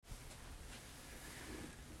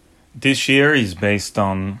This year is based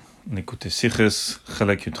on Likutei Sichos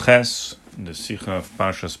Chelek Yud Ches, the Sicha of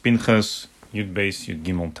Pinchas Yud Beis Yud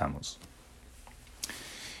Gimel Tammuz.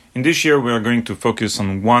 In this year, we are going to focus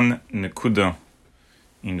on one nekuda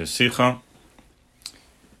in the Sicha,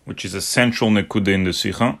 which is a central nekuda in the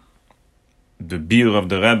Sicha, the bir of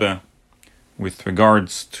the Rebbe with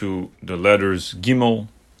regards to the letters Gimel,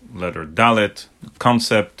 letter Dalet, the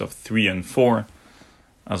concept of 3 and 4,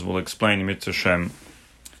 as we'll explain in Mitzvah Shem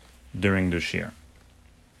during the shir.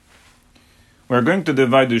 We're going to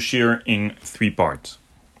divide the shir in 3 parts.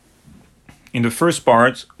 In the first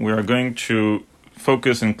part, we are going to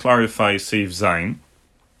focus and clarify Seif Zayin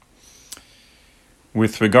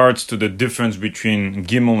with regards to the difference between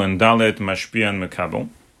Gimel and Dalet, Mashpia and Mekabel.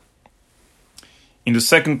 In the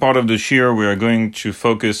second part of the shir, we are going to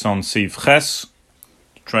focus on Seif Ches,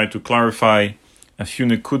 to try to clarify a few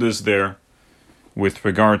nekudas there with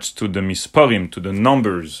regards to the misparim, to the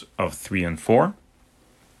numbers of 3 and 4.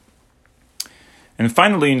 And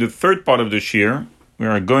finally, in the third part of the shir, we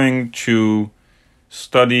are going to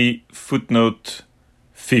study footnote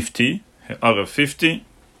 50, He'ara 50,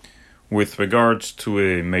 with regards to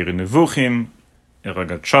a Meir Nevuchim, a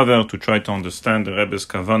Ragat Shaver, to try to understand the Rebbe's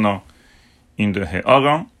Kavanah in the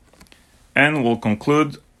He'ara. And we'll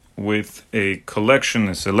conclude with a collection,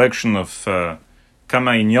 a selection of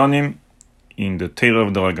Kama Inyonim in the Torah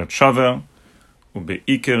of the Ragat Shaver,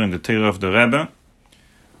 Ube'iker in the Torah of the Rebbe,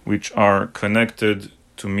 which are connected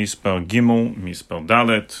to Mispar Gimel, Mispar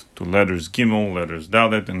Dalet, to letters Gimel, letters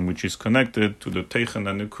Dalet, and which is connected to the Teichen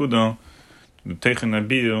HaNekuda, the Teichen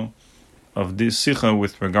HaBir of this Sicha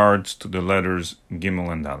with regards to the letters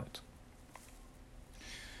Gimel and Dalet.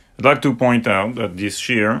 I'd like to point out that this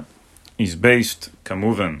shir is based,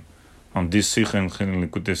 kamuven, on this Sicha in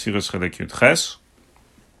Likutei Sichos Chelek Yud Ches,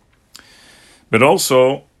 but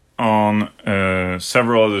also on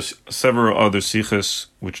several other sichos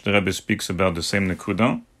which the Rebbe speaks about the same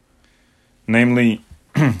nekuda, namely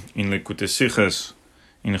in Likutei Sichos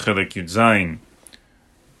in Chelek Yud Zayin,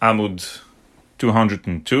 Amud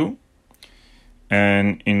 202,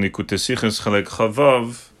 and in Likutei Sichos Chelek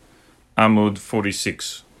Chavav, Amud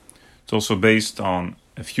 46. It's also based on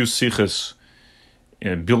a few sichos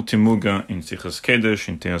Bilti Muga in Sichos Kedesh,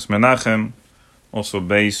 in Teras Menachem, also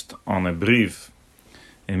based on a brief,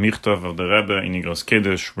 a michtav of the Rebbe in Igros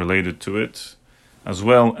Kedesh related to it, as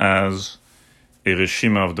well as a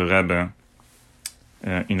reshima of the Rebbe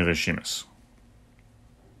in Reshimas.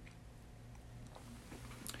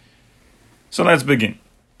 So let's begin.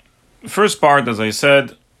 The first part, as I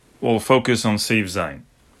said, will focus on Seif Zayin.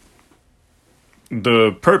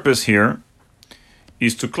 The purpose here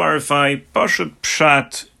is to clarify Pashat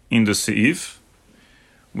Pshat in the Seif,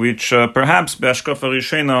 which perhaps Be'ashkafa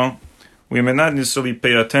Rishena we may not necessarily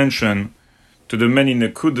pay attention to the many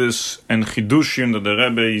nekudas and chidushim that the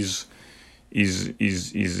Rebbe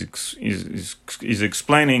is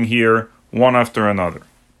explaining here one after another.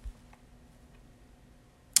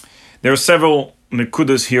 There are several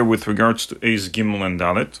nekudas here with regards to Eis, Gimel, and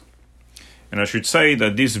Dalet, and I should say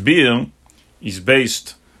that this bir is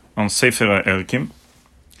based on Sefer HaErkim,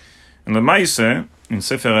 and the Maise in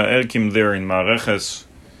Sefer HaErkim there in Ma'areches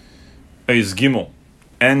Eis Gimel,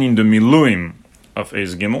 and in the Miluim of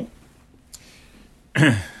Eis Gimel,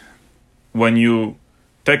 when you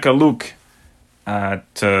take a look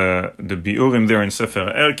at the Biurim there in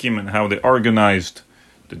Sefer Erkim and how they organized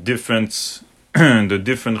the different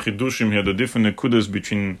chidushim here, the different nekudas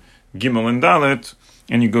between Gimel and Dalet,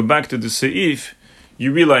 and you go back to the Seif,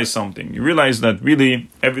 you realize something. You realize that really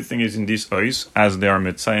everything is in this Ois, as they are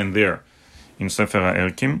Metzayin there in Sefer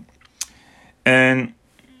Erkim, and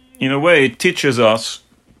in a way it teaches us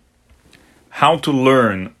how to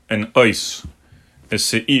learn an ois, a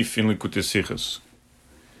seif in Likutei Sichos,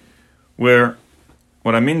 where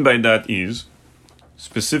what I mean by that is,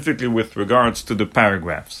 specifically with regards to the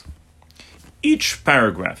paragraphs, each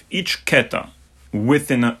paragraph, each keta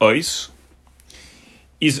within an ois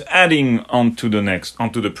is adding onto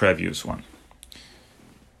the previous one.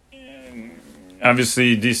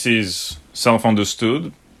 Obviously, this is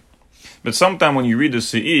self-understood, but sometimes when you read a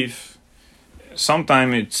seif,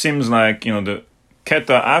 sometimes it seems like, the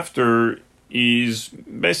keta after is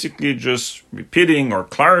basically just repeating or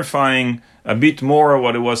clarifying a bit more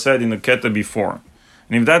what it was said in the keta before.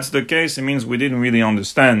 And if that's the case, it means we didn't really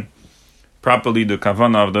understand properly the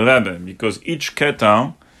kavanah of the Rebbe, because each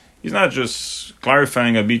keta is not just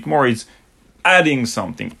clarifying a bit more, it's adding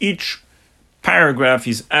something. Each paragraph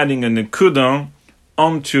is adding a nekuda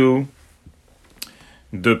onto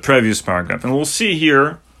the previous paragraph. And we'll see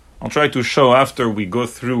here, I'll try to show after we go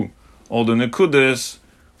through all the nekudas,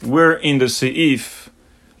 where in the seif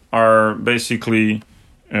are basically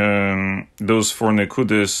those four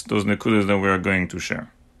nekudas, those nekudas that we are going to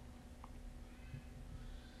share.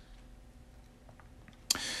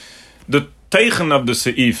 The teichen of the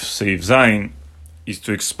Seif Zayin, is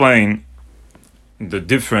to explain the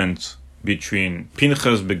difference between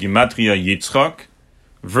Pinchas begimatria Yitzchak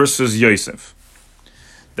versus Yosef.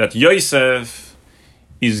 That Yosef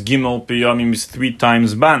is Gimel Piyamim, is 3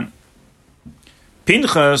 times ban.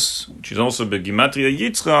 Pinchas, which is also begimatria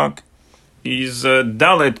Yitzchak, is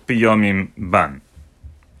Dalet Piyamim ban.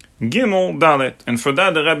 Gimel Dalet. And for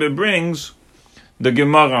that the Rebbe brings the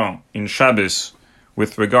Gemara in Shabbos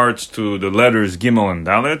with regards to the letters Gimel and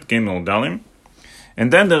Dalet, Gimel Dalim.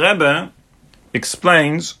 And then the Rebbe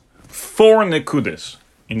explains 4 nekudas.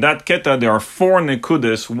 In that keta there are 4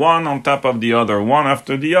 nekudas, one on top of the other, one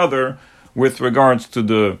after the other, with regards to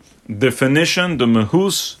the definition, the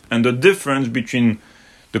mehus, and the difference between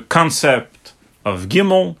the concept of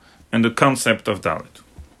Gimel and the concept of Dalet.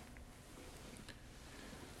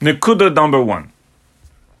 Nekuda number 1.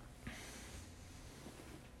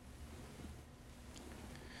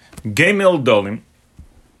 Gimel Dalim,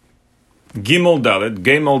 Gimel Dalet,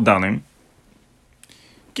 Gimel Dalim,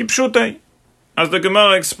 Kipshutei, as the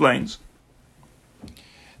Gemara explains,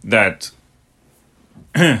 that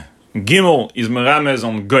Gimel is meramez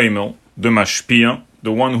on Gimel, the mashpia,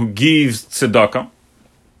 the one who gives tzedakah,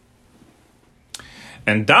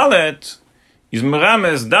 and Dalet is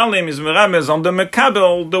meramez, Dalim is meramez on the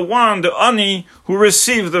mekabel, the one, the ani, who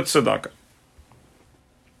receives the tzedakah.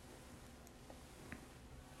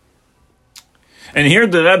 And here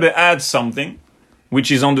the Rebbe adds something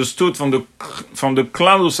which is understood from the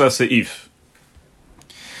Klalus HaSeif,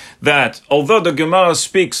 that although the Gemara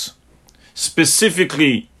speaks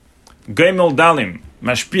specifically Gimel Dalim,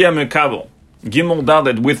 Mashpia Mekabel, Gimel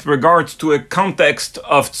Dalet, with regards to a context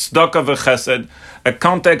of Tzedakah v'Chesed, a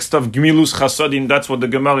context of Gmilus Chasodim, that's what the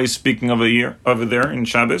Gemara is speaking over there in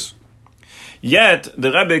Shabbos. Yet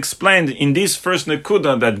the Rebbe explained in this first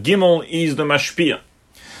Nekuda that Gimel is the Mashpia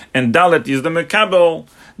and Dalet is the Mekabel,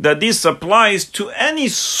 that this applies to any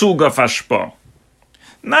sug of hashpah,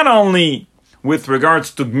 not only with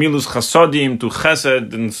regards to Gmilus Chasodim, to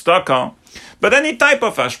Chesed and Tzedakah, but any type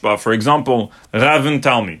of hashpah. For example, Rav and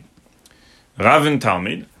Talmid. Rav and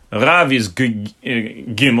Talmid. Rav is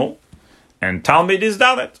Gimel, and Talmid is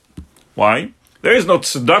Dalet. Why? There is no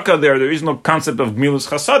tzedakah there. There is no concept of Gmilus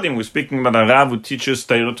Chasodim. We're speaking about a Rav who teaches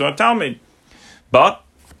Torah to a Talmid. But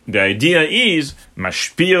the idea is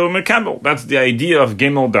Mashpia or Mekabel. That's the idea of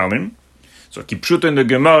Gimel Dalim. So Kipshut in the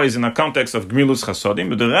Gemara is in a context of Gmilus Chasodim,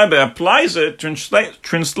 but the Rebbe applies it,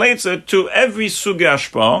 translates it to every sugi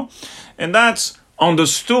hashpah, and that's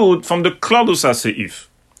understood from the Klalus HaSeif.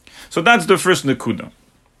 So that's the first Nekuda.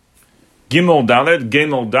 Gimel Dalet,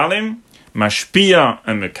 Gimel Dalim, Mashpia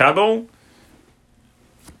and Mekabel,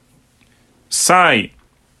 Sai,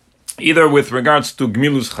 either with regards to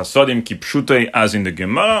Gmilus Chasodim Kipshutei as in the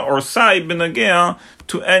Gemara, or Sai benagea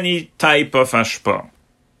to any type of hashpah.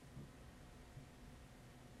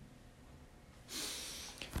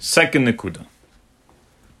 Second Nekuda.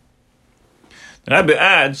 The Rebbe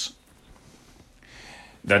adds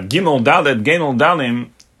that Gimel Dalim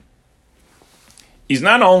is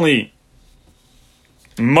not only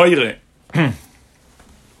Moire,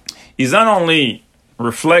 is not only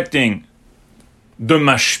reflecting the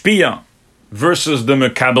Mashpia versus the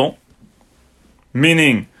Mekabel,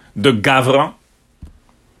 meaning the Gavra,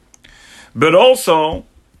 but also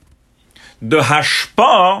the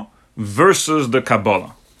Hashpah versus the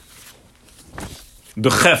Kabbalah, the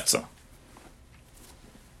Chefza.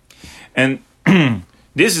 And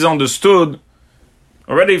this is understood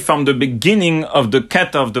already from the beginning of the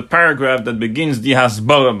keta of the paragraph that begins the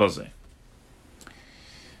Hasbara Bazeh.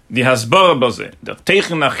 The Hasbara Bazeh, der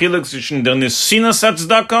Teichen Achilek zwischen der Nesinas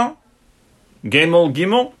Tzedakah,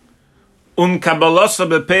 Gimel, und Kabbalasa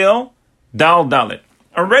Bepeil, Dal Dalet.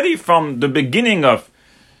 Already from the beginning of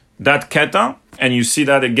that keta, and you see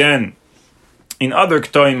that again in other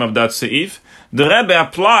Ktoim of that Seif, the Rebbe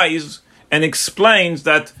applies and explains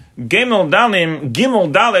that Gimel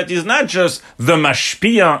Dalet is not just the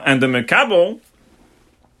Mashpia and the Mekabel,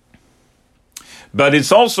 but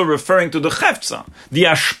it's also referring to the Chefza. The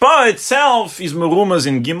Ashpa itself is Merumas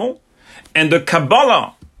in Gimel, and the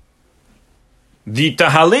Kabbalah, the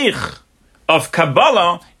Tahalich of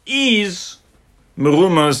Kabbalah is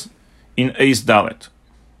Merumas in Eis Dalet.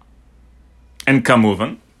 And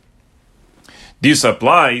Kamuvan, this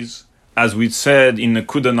applies, as we said in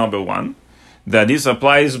Nekuda number 1, that this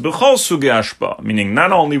applies b'chol sugi hashpah, meaning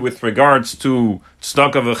not only with regards to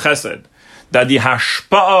tzedakah v'chesed, that the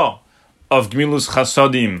hashpah of Gmilus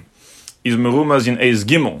Chasodim is merumaz in Eis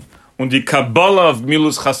Gimel, and the Kabbalah of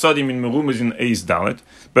Gmilus Chasadim in merumaz in Eis Dalet,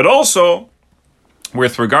 but also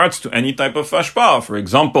with regards to any type of hashpah. For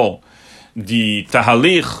example, the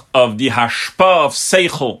tahalich of the hashpah of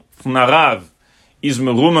Seichel from Arav is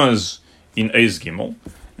merumaz in Eis Gimel,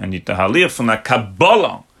 and the tahalich from the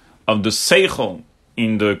Kabbalah of the Seichel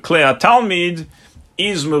in the Klei Talmid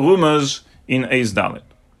is merumaz in Eis Dalet.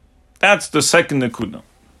 That's the second nekuda.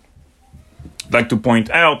 I'd like to point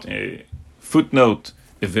out a footnote,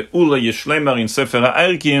 Ve'ula Yeshlemar in Sefer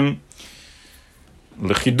HaErkim,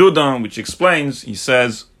 Lechidudan, which explains, he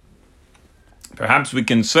says, perhaps we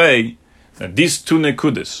can say that these two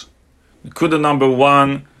nekudas, nekuda number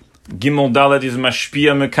 1, Gimel Dalet is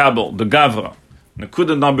Mashpia Mekabel, the Gavra.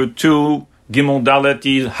 Nekuda number 2, Gimel Dalet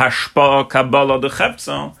is Hashpa Kabbalah, the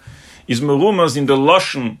Chepza, is merumaz in the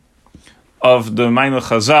Lashon of the Maimer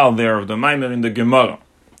Chazal there, of the Maimer in the Gemara.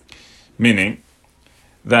 Meaning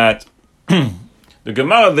that the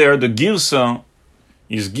Gemara there, the Girsa,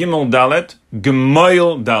 is Gimel Dalet,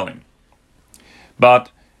 Gemoil Dalim.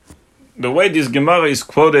 But the way this Gemara is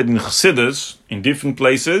quoted in Chassidus, in different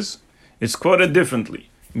places, it's quoted differently.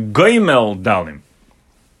 Goimel Dalim.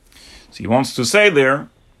 So he wants to say there,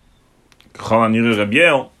 that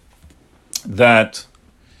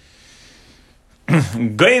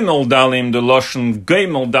Goimel Dalim, the Lashon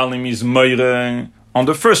Goimel Dalim is Meire on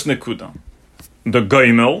the first Nekuda. The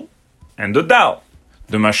Goimel and the Dal.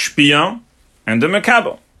 The Mashpia and the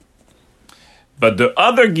Mekabel. But the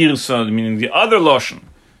other Girsa, meaning the other Lashon,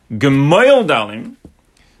 Gemoil Dalim,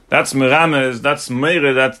 that's Merames, that's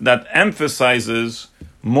Meire, that emphasizes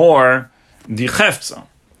more the Chefza.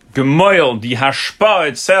 Gemoil, the Hashpa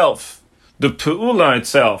itself, the Peula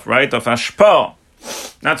itself, right, of Hashpa.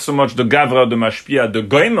 Not so much the Gavra, the Mashpia, the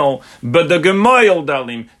Goimel, but the Gemoil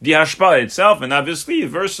Dalim, the Hashpa itself, and obviously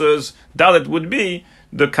versus Dalet would be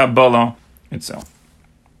the Kabbalah itself.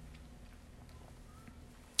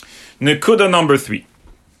 Nekuda number 3.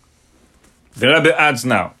 The Rebbe adds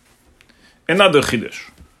now another Chiddush,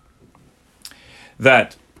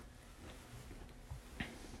 that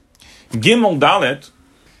Gimel Dalet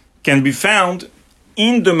can be found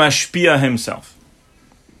in the Mashpia himself.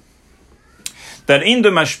 That in the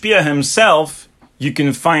Mashpia himself, you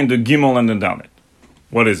can find the Gimel and the Dalet.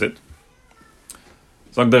 What is it?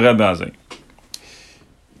 Sagt der Rebbe Azay.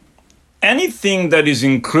 Anything that is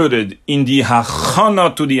included in the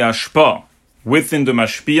Hachana to the Ashpa within the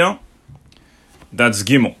Mashpia, that's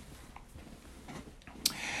Gimel.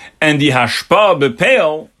 And the Hashpa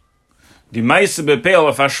Bepeil, the Maise Bepeil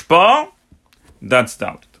of Hashpa, that's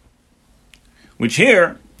Dalet. Which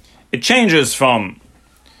here, it changes from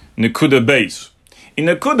Nekuda base. In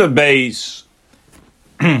Nekuda base,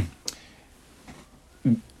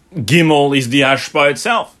 Gimel is the Hashpa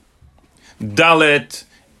itself. Dalet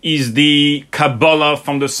is the Kabbalah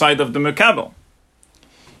from the side of the Mekabel.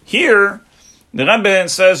 Here, the Rebbe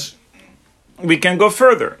says we can go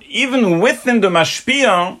further. Even within the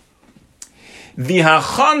Mashpia, the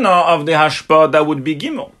Hachana of the Hashpa, that would be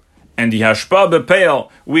Gimel. And the Hashpa Bepeil,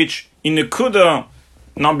 which in Nekuda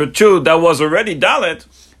number 2, that was already Dalet,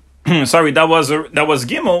 sorry, that was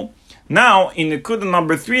Gimel. Now, in Nekuda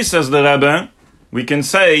number 3, says the Rebbe, we can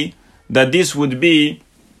say that this would be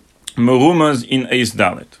Merumaz in Eis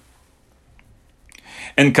Dalet.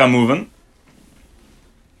 And Kamuvan,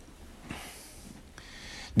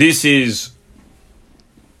 this is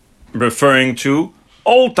referring to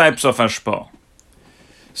all types of Hashpa.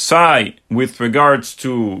 Sai, with regards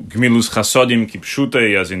to Gmilus Chasodim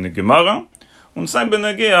Kipshute, as in the Gemara, and Sai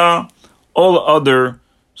Benagea, all other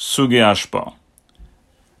Suge Hashpa.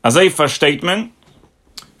 As a first statement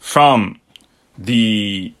from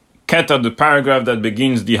the Keta, the paragraph that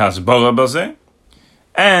begins the Hasbara Bazeh,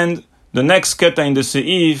 and the next Keta in the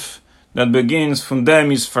Seif that begins from them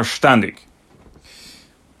is Verstandig.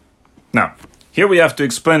 Now, here we have to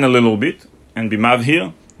explain a little bit, and be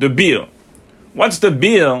mavhir, the Bir. What's the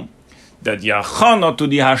Bir? That Yachana to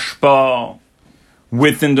the Hashpa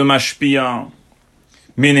within the Mashpia,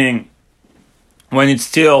 meaning when it's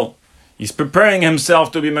still, he's preparing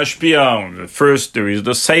himself to be Mashpia. First there is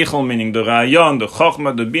the Seichel, meaning the Rayon, the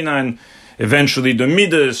Chochmah, the Bina, and eventually the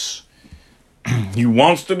Midas. He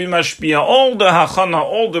wants to be Mashpia. All the Hachana,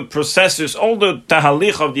 all the processes, all the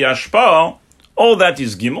Tahalich of the Hashpa, all that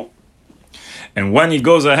is Gimel. And when he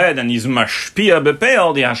goes ahead and he's Mashpia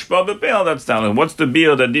Bepeil, the Hashpa Bepeil, that's Dalet. What's the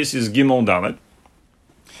Bir that this is Gimel Dalet?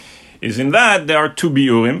 Is in that there are 2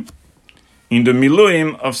 Biurim in the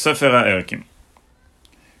Miluim of Sefer HaErkim.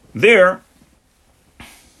 There,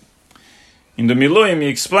 in the Miluim, he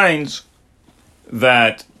explains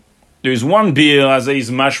that there is one Bir as is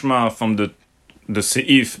mashma from the the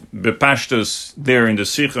seif bepashtus there in the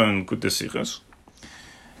Sikha and Kute Sikhas.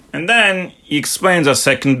 And then he explains a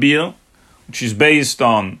second beer, which is based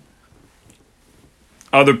on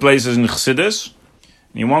other places in Chassidus.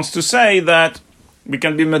 He wants to say that we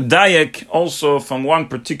can be medayek also from one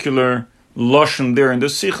particular lashon there in the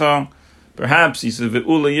Sikha. Perhaps he says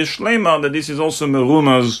ve'ula yishlema, that this is also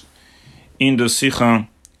merumaz in the Sikha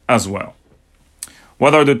as well.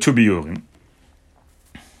 What are the two biurim?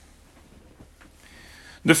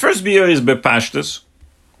 The first biur is bepashtus,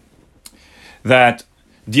 that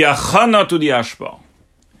the achana to the hashpa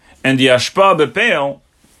and the hashpa bepeil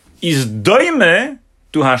is doime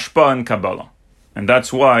to hashpa and Kabbalah. And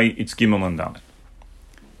that's why it's Gimel and Dalet.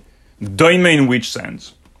 Doime in which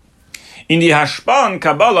sense? In the hashpa and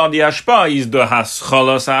Kabbalah, the hashpa is the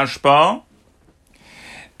haschalas hashpa,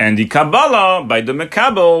 and the Kabbalah, by the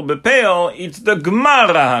mekabel, bepeil, it's the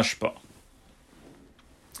gemara hashpa.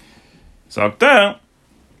 So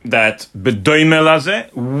that bedoime laze,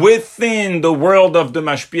 within the world of the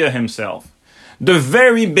mashpia himself, the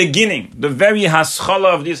very beginning, the very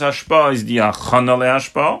haschala of this hashpa is the achana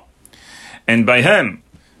lehashpa, and by him,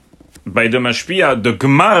 by the mashpia, the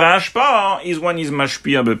gemara hashpa is when he's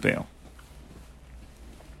mashpia bepeil.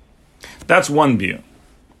 That's one beer.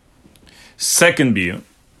 Second beer,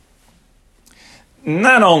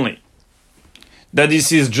 not only that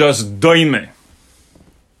this is just doime,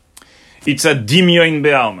 it's a dimyoin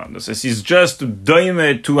be'alma. This is just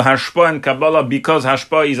doime to hashpa and Kabbalah because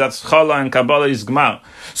hashpa is atzchala and Kabbalah is gmar.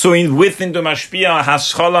 So within the mashpia,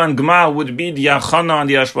 haschala and gmar would be the achana and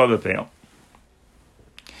the hashpa bepeil.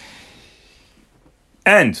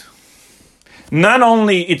 And not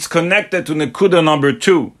only it's connected to Nekuda number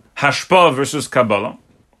 2, hashpa versus Kabbalah,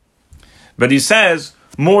 but he says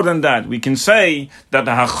more than that. We can say that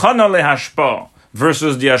the hachana lehashpa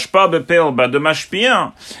versus the hashpa bepeil by the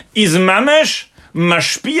mashpia is mamesh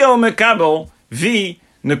mashpia o mekabel v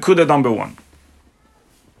Nekuda number 1.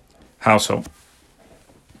 How so?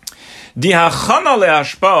 The hachana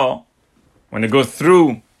lehashpa, when they go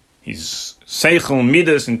through his seichel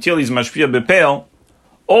midas until he's mashpia bepeil,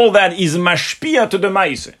 all that is mashpia to the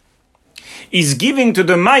maise. Is giving to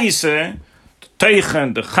the maise, the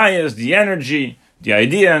teichen, the chayas, the energy, the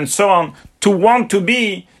idea, and so on, to want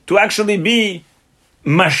to actually be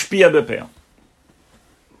mashpia bepeil.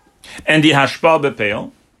 And the hashpa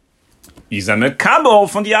bepeil is a mekabel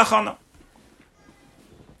from the achana.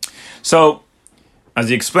 So, as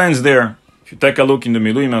he explains there, if you take a look in the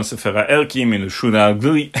Miluim and Sefer HaErkim, in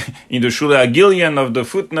the Shura Agilian of the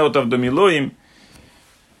footnote of the Miluim,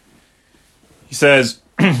 he says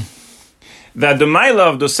that the maila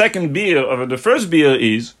of the second beer, of the first beer,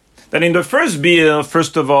 is that in the first beer,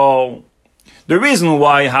 first of all, the reason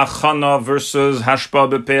why hachana versus hashpa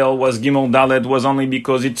bepeil was gimel dalet was only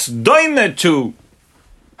because it's doime to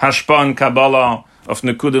hashpa and Kabbalah of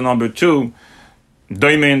Nekuda number 2,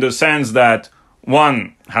 doime in the sense that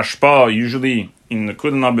one, hashpa, usually in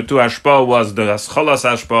Nekuda number 2, hashpa was the haschalas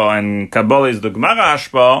hashpa and Kabbalah is the gemara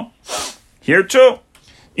hashpa. Here too,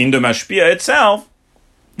 in the mashpia itself,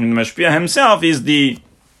 in the mashpia himself is the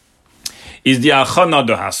achana,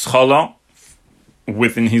 the haschala.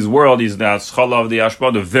 Within his world is the haschala of the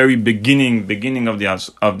hashpa, the very beginning of the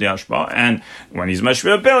hashpa, and when he's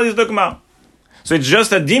mashpia bepeil is the gemara. So it's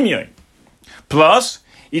just a dimyoin. Plus,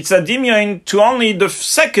 it's a dimyoin to only the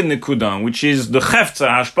second nekuda, which is the cheftza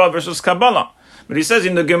hashpa versus Kabbalah. But he says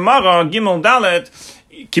in the Gemara Gimel Dalet,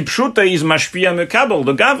 kipshuta is mashpia mekabel,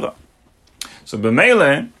 the gavra. So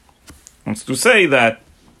B'meile wants to say that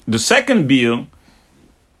the second beer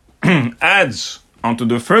adds onto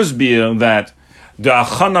the first beer that the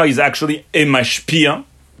achana is actually a mashpia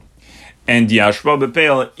and the hashpa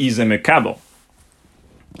bepeil is a mekabel.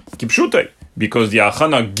 Kipshutei, because the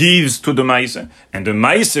achana gives to the maise and the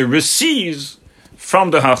maise receives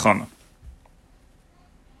from the hachana.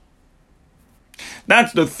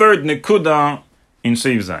 That's the third nekuda in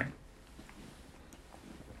Seif Zayin.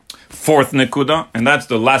 Fourth nekuda, and that's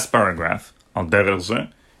the last paragraph, al derer ze,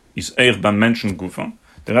 is eich beim Menschen gufa.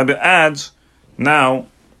 The Rebbe adds now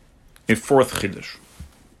a fourth chiddush,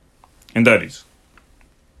 and that is,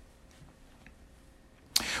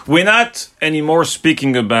 we're not anymore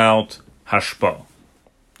speaking about hashpa.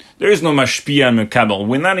 There is no mashpia and mekabel.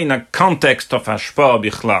 We're not in a context of hashpa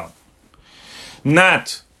bichlal.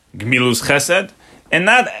 Not gmilus chesed, and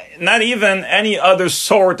not even any other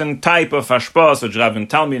sort and type of hashpa, such as Rav and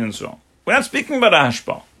Talmud and so on. We're not speaking about a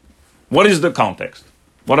hashpa. What is the context?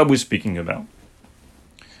 What are we speaking about?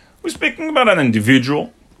 We're speaking about an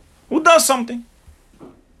individual who does something.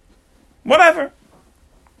 Whatever.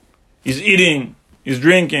 He's eating, he's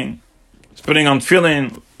drinking, he's putting on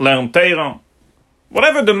tefillin, learn Torah,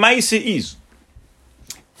 Whatever the maise is.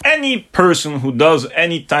 Any person who does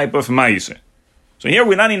any type of maise. So here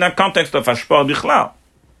we're not in a context of hashpah bichlal.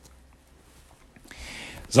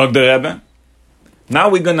 Zog the Rebbe. Now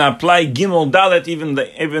we're going to apply Gimel Dalet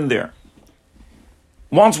even there.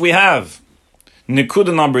 Once we have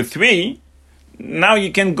Nekuda number 3, now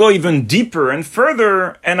you can go even deeper and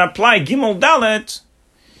further and apply Gimel Dalet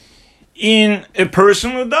in a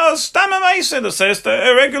person who does Tama Maise, that says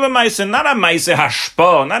a regular Maise, not a Maise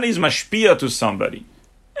Hashpah, not his Mashpia to somebody.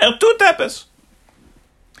 Two tepes.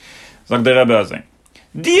 Zog the Rebbe Azay.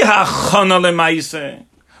 Di hachana le Maise.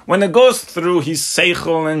 When it goes through his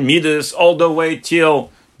seichel and midas all the way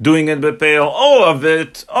till doing it bepeil, all of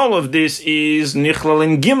this is nichlal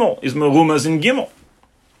in gimel, is merumas in gimel.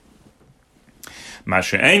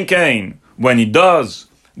 Mashe ein kain, when he does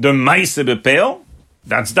the maise bepeil,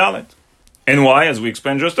 that's dalet. And why? As we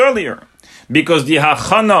explained just earlier, because the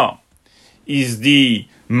hachana is the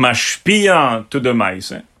mashpia to the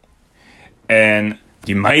maise, and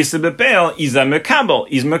the maise bepeil is a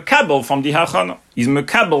mekabel from the hachana, is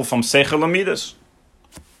mekabel from seichel and midas.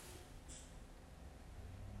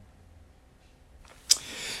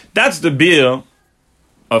 That's the bill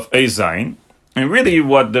of Eizayin, and really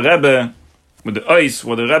what the Rebbe, with the Eis,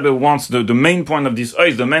 what the Rebbe wants, the main point of this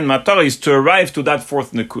Eis, the main matar, is to arrive to that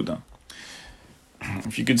fourth Nekuda.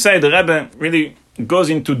 If you could say, the Rebbe really goes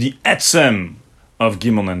into the etzem of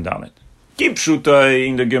Gimel and Dalet. Kipshutai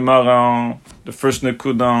in the Gemara, the first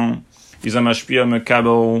Nekuda, is a mashpia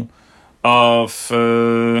mekabel of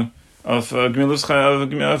Gmilus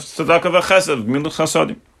Tzedakah v'Chesed, Gmilus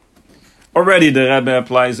Chasadim. Already the Rebbe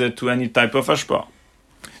applies it to any type of hashpah.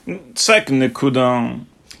 Second Nekuda,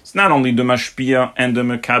 it's not only the mashpia and the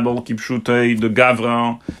mekabel kipshutei, the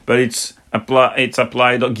gavra, but it's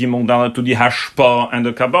applied Gimel Dalet to the hashpah and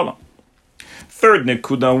the kabbalah. Third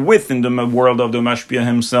Nekuda, within the world of the mashpia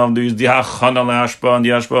himself, there is the hachana hashpah and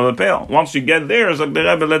the hashpah lepeil. Once you get there, it's like the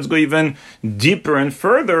Rebbe, let's go even deeper and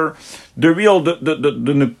further. The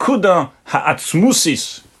Nekuda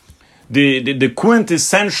ha'atzmusis, the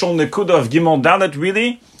quintessential Nekuda of Gimel Dalet,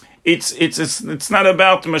 really, it's not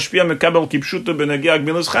about mashpia mekabel kipshuta b'negea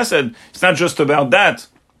gmilus chesed. It's not just about that.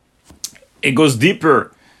 It goes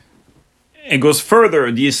deeper. It goes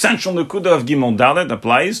further. The essential Nekuda of Gimel Dalet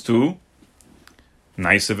applies to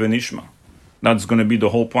Naise v'nishma. That's going to be the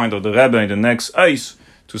whole point of the Rebbe in the next Eis,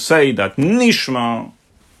 to say that nishma,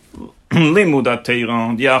 limud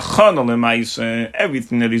ateiran, the achana lemaise,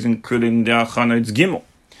 everything that is included in the achana, it's Gimel.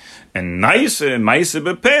 And maise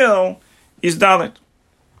bepeil, is Dalet.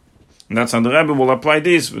 And that's how the Rebbe will apply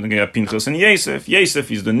this with Pinchas and Yosef. Yosef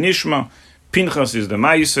is the nishma, Pinchas is the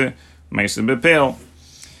maise bepeil.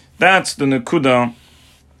 That's the Nekuda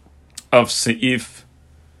of Seif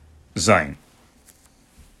Zayin.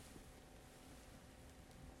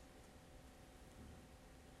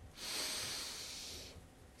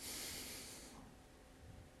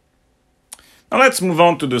 Now let's move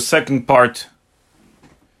on to the second part.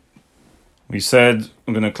 We said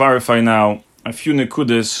we're going to clarify now a few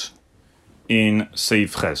nekudas in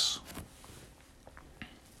Seif Ches.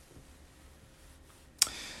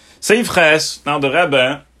 Seif Ches, now the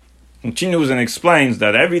Rebbe continues and explains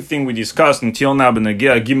that everything we discussed until now,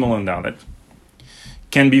 B'negea, Gimel, and Dalet,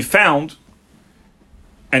 can be found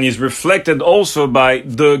and is reflected also by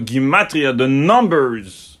the Gematria, the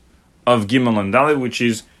numbers of Gimel and Dalet, which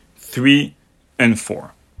is 3 and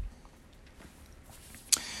 4.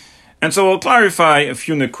 And so we'll clarify a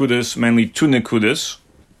few nekudas, mainly 2 nekudas,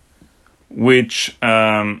 which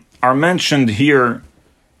are mentioned here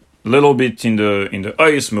a little bit in the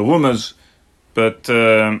Oyes Merumas, but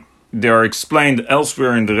they are explained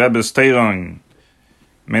elsewhere in the Rebbe's Teira,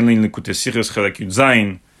 mainly in Likutei Sichos Chelek Yud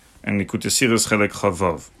Zayin and Likutei Sichos Chelek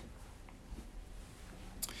Chavav.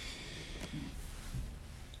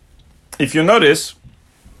 If you notice,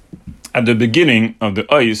 at the beginning of the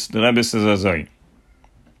Oyes, the Rebbe says Azay,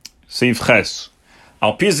 Seif Ches,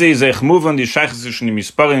 Al Pizei Zeich Muvan die Sheiches zwischen die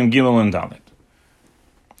Misparim Gimel und Dalet.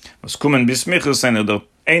 Was kommen bis Michel sind der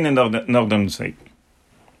eine nach dem Zweiten.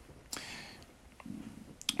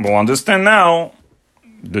 We'll understand now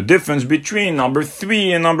the difference between number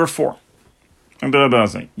 3 and number 4. Und der Rebbe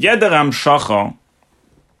Azay, jeder am Shacha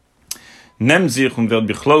nimmt sich und wird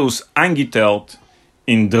bichlos eingeteilt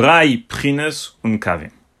in 3 Pchines und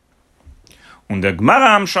Kavim. Und der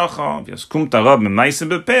Gemara am Shacha, wie es kommt darauf mit Maise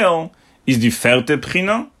bepeil, ist die 4.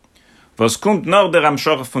 Pchina, was kommt nach der am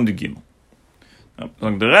Shacha von der Gimel.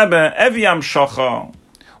 Like the Rebbe, every am Shacha,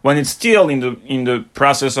 when it's still in the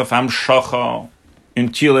process of am Shacha,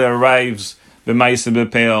 until it arrives the Maise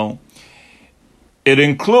bepeil, it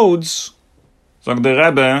includes, like the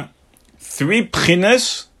Rebbe, 3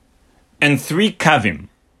 pchines and 3 kavim.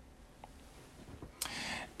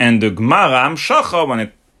 And the Gemara Amshacha, when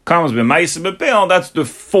it comes b'maisa b'peil, that's the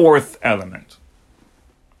 4th element.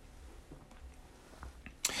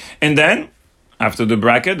 And then, after the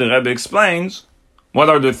bracket, the Rebbe explains what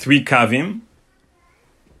are the 3 kavim.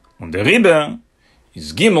 Und der Rebbe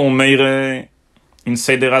is Gimel Meire in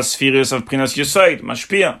Seder HaSfiris of Prinas Yesoid,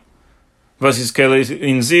 Mashpia. Was is Kele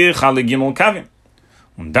in sich alle Gimel Kavim.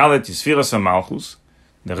 Und Dalet is Firas HaMalchus,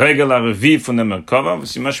 der Regel HaRevi von der Merkava,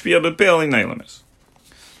 was is Mashpia b'peil in Eilemes.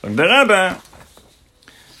 Like the Rebbe,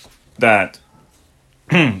 that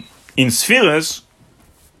in Sfiris,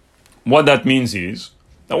 what that means is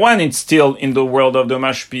that when it's still in the world of the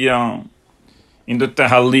Mashpia, in the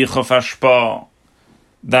Tahalich of Hashpa,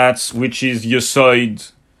 that's which is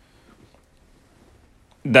Yesoid,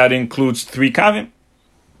 that includes 3 kavim.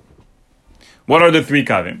 What are the 3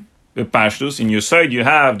 kavim? The Pashtus. In Yesoid, you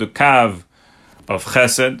have the kav of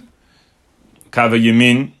Chesed, kav of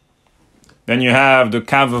Yemin. Then you have the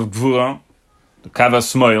kav of Gvura, the kav of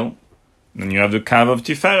Smoil. Then you have the kav of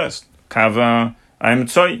Tiferes, kav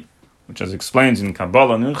Aimtzoi, which as explained in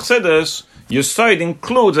Kabbalah and in Chassidus, Yesoid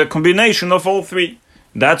includes a combination of all 3.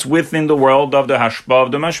 That's within the world of the Hashpa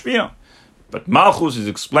of the Mashpia. But Malchus is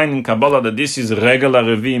explaining in Kabbalah that this is Regel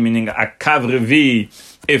HaRevi, meaning a Kav Revi,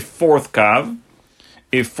 a 4th Kav,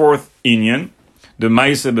 a 4th Inyan, the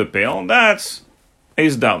Maise Bepel, that's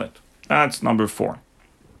Eis Dalet. That's number 4.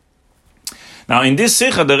 Now in this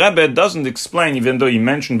Sikha, the Rebbe doesn't explain, even though he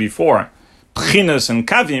mentioned before, Pchines and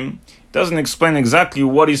Kavim, doesn't explain exactly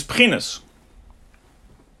what is Pchines.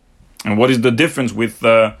 And what is the difference with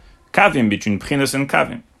Kavim, between Pchines and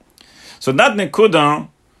Kavim. So that Nekuda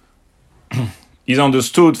is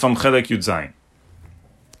understood from Chelek Yud Zayin.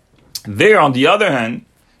 There, on the other hand,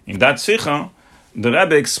 in that Sikha, the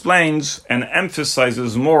Rebbe explains and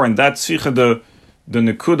emphasizes more in that Sikha the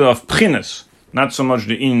Nekuda of Pchines, not so much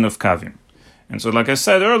the Inyan of Kavim. And so, like I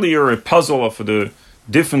said earlier, a puzzle of the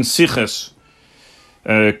different Sikhas,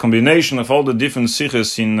 combination of all the different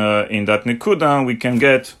Sikhas in that Nekuda, we can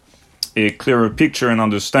get a clearer picture and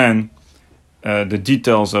understand the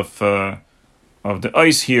details of the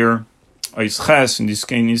ice here, ice ches, in this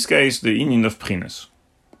case, the Inyan of Pchines.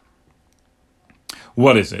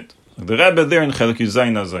 What is it? The Rebbe there in Chelek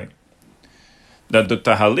Zayin Azay, that the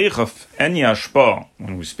tahalich of any hashpa,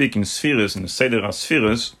 when we speak in Sfiris, in the Seder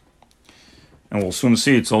HaSfiris, and we'll soon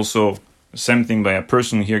see it's also the same thing by a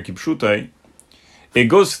person here, Kipshutai, it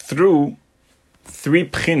goes through 3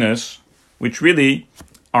 pchines, which really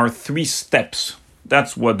are 3 steps.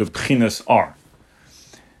 That's what the pchines are.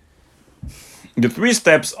 The 3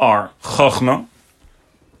 steps are Chochma,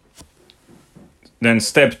 then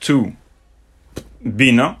step 2,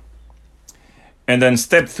 Bina, and then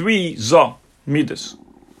step 3, Zoh, Midas.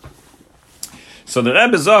 So the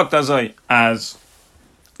Rebbe sagt as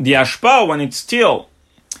the Ashpa, when it's still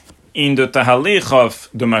in the Tahalich of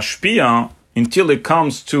the Mashpia, until it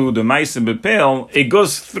comes to the Maise Bepel, it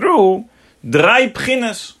goes through 3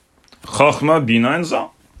 pchines, Chochma, Bina, and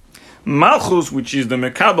Zoh. Malchus, which is the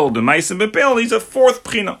Mekabel, the Maise Bepel, is a 4th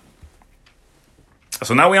pchina.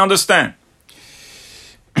 So now we understand.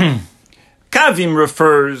 Kavim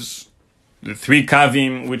refers the 3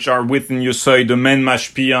 kavim which are within Yosoi, the men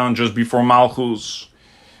Mashpia, just before Malchus,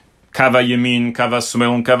 Kava Yemin, Kava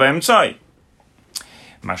Smel, and Kava Emtzai.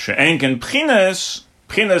 Mashe'enk and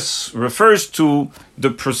Pchines refers to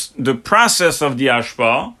the process of the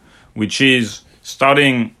Ashpa, which is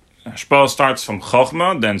Ashpa starts from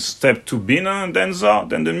Chochma, then step to Bina, and then Zoh,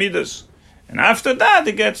 then the Midas. And after that,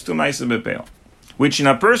 it gets to Maise Bepel, which in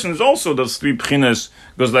a person is also those 3 Pchines,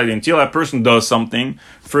 goes like until a person does something.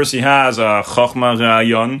 First he has a Chochma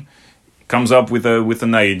Ra'ayon, comes up with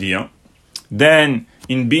an idea. Then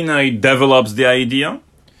in Bina he develops the idea.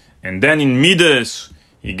 And then in Midas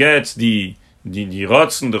he gets the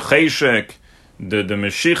Rotzen, the Cheshek, the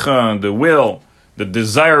Meshicha, the will, the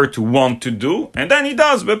desire to want to do. And then he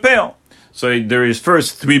does Bepel. So there is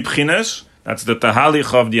first 3 Pchines, that's the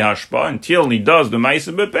Tahalich of the Hashpa, until he does the Maise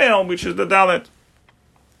Bepel, which is the Dalet.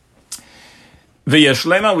 The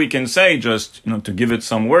Yeshlema, we can say, just to give it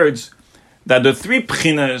some words, that the 3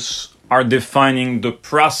 pchines are defining the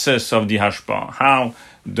process of the hashpa, how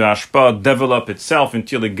the hashpa develop itself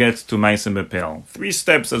until it gets to Maise Bepel. 3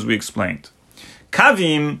 steps, as we explained.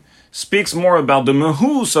 Kavim speaks more about the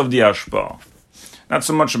mehus of the hashpa, not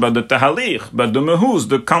so much about the tahalich, but the mehus,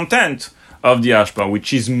 the content of the hashpa,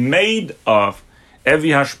 which is made of. Every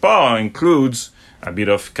hashpa includes a bit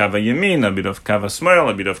of kava yemin, a bit of kava smel,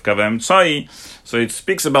 a bit of kava emtzai. So it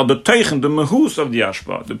speaks about the teichen, the mehus of the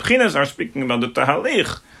hashpa. The pchines are speaking about the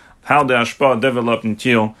tahalich, how the hashpa developed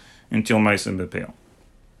until until Ma'aseh B'Peil.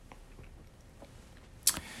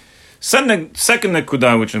 Second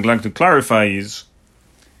nekuda, which I'd like to clarify, is,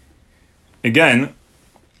 again,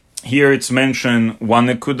 here it's mentioned one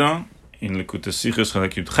nekuda in Likutei Sichos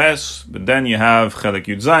Chelek Yud Ches, but then you have Chelek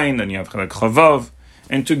Yud Zayin, then you have Chelek Chavav,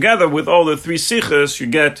 and together with all the three sichos, you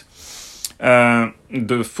get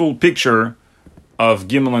the full picture of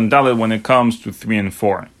Gimel and Dalet when it comes to 3 and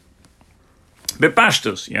 4.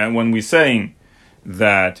 Bepashtus, when we're saying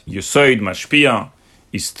that Yesod Mashpia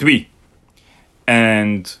is 3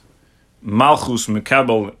 and Malchus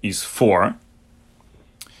Mekabel is 4.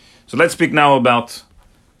 So let's speak now about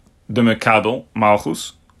the Mekabel,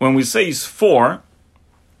 Malchus. When we say it's 4,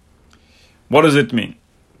 what does it mean?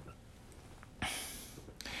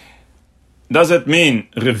 Does it mean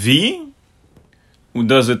Revi? Or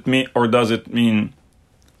does it mean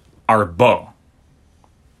Arba?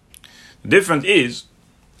 The difference is,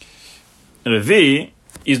 Revi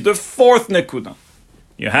is the 4th nekuda.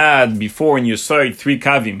 You had before in your side 3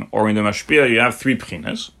 kavim, or in the mashpia you have 3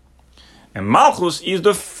 pchinas, and Malchus is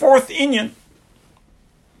the 4th inyan.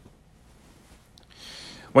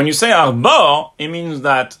 When you say Arba, it means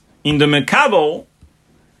that in the Mekabel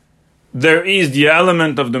there is the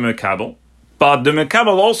element of the Mekabel, but the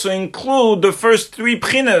Mekabel also include the first 3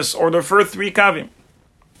 pchinas, or the first 3 kavim.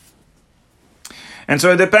 And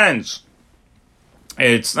so it depends.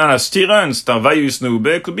 It's not a stira and starvayus neube.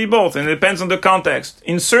 It could be both, and it depends on the context.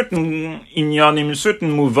 In certain inyanim,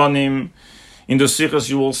 certain muvanim, in the sichos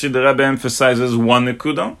you will see the Rebbe emphasizes one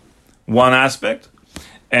nekuda, one aspect,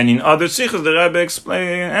 and in other sichos the Rebbe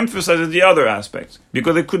emphasizes the other aspect,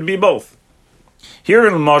 because it could be both. Here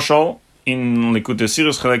in Mashal, in Likutei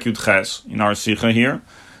Sichos Chelek Yud Ches, in our sicha here,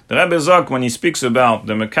 the Rebbe Zok, when he speaks about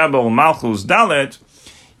the Mekabel Malchus Dalet,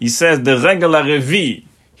 he says the Regel HaRevi.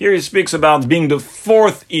 Here he speaks about being the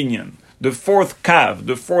 4th inyan, the 4th kav,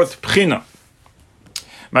 the 4th pchina.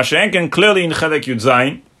 Mashenken clearly in Chelek Yud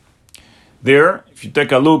Zayin, there, if you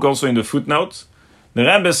take a look also in the footnotes, the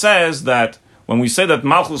Rebbe says that when we say that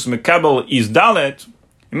Malchus Mekabel is Dalet,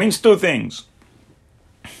 it means 2 things.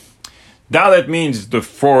 Dalet means the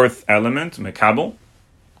 4th element, Mekabel,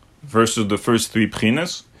 versus the first 3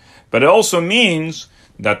 pchinas, but it also means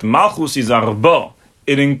that Malchus is Arba.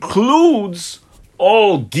 It includes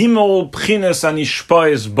all Gimel Pchines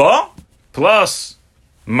Anishpais Ba, plus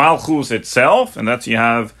Malchus itself, and that's you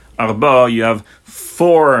have Arba, you have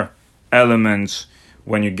 4 elements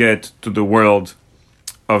when you get to the world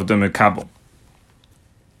of the Mekabel.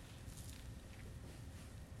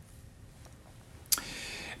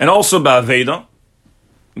 And also Ba'aveda,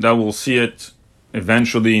 that we'll see it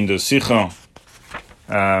eventually in the Sikha,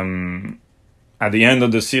 at the end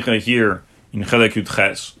of the Sikha here in Chelek Yud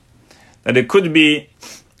Ches, that it could be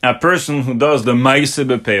a person who does the Ma'aseh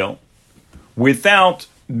B'Peil without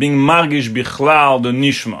being margish bichlal the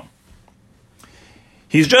nishma.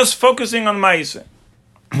 He's just focusing on Ma'aseh.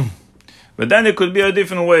 But then it could be a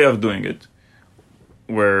different way of doing it,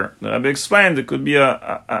 where the Rabbi explained it could be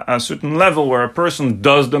a certain level where a person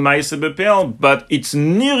does the Ma'aseh B'Peil, but it's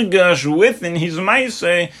nirgash within his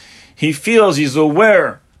Ma'aseh. He feels, he's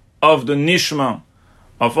aware of the nishma,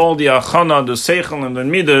 of all the achana, the seichel, and the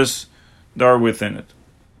midas that are within it.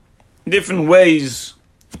 Different ways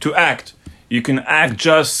to act. You can act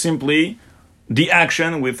just simply the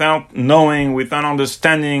action without knowing, without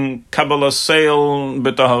understanding Kabbalah Seil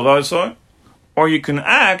B'Taharasa, or you can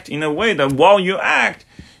act in a way that while you act,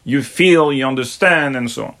 you feel, you understand, and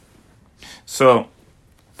so on. So,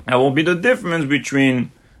 that will be the difference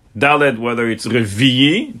between Dalet, whether it's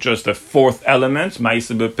Revi'i, just a 4th element,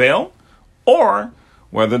 Ma'aseh B'Peil, or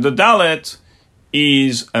whether the Dalet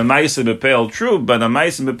is a Ma'aseh B'Peil true, but a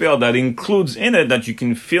Ma'aseh B'Peil that includes in it, that you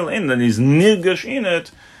can feel in, that is nirgash in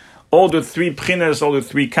it, all the 3 pchinas, all the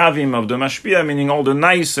 3 kavim of the mashpia, meaning all the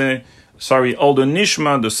all the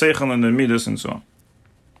nishma, the seichel, and the midas, and so on.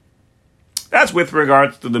 That's with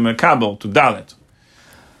regards to the Mekabel, to Dalet.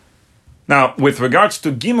 Now, with regards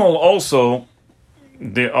to Gimel also,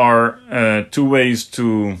 there are 2 ways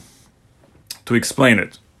to explain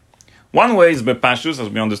it. One way is Bepashtus, as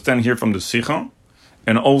we understand here from the Sikha,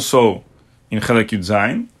 and also in Chelek Yud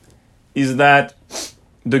Zayin, is that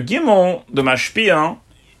the Gimel, the Mashpia,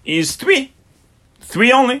 is 3.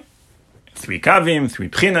 3 only. 3 Kavim, 3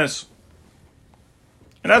 Pchinas.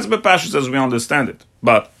 And that's Bepashtus as we understand it.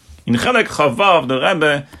 But in Chelek Chavav, the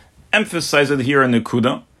Rebbe emphasized it here in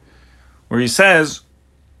Nekuda, where he says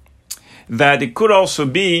that it could also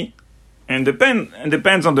be, and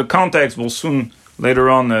depends on the context, we'll soon, later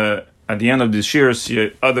on, at the end of this year,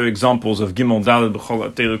 see other examples of Gimel Dalet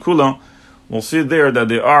B'chol HaTeirah Kula. We'll see there that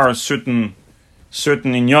there are certain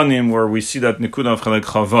certain inyanim where we see that nekuda of Chelek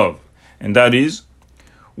Chavav, and that is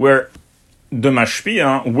where the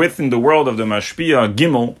mashpia, within the world of the mashpia,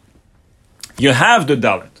 Gimel, you have the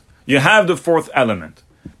Dalet, you have the fourth element,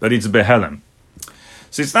 but it's Behelem.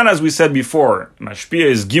 So it's not as we said before, mashpia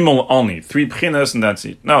is Gimel only, 3 pchinas and that's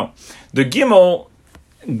it. No, the Gimel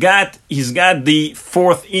he's got the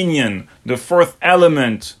fourth inyan, the fourth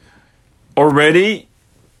element already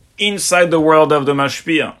inside the world of the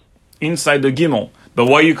mashpia, inside the Gimel. But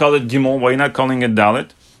why you call it Gimel? Why you not calling it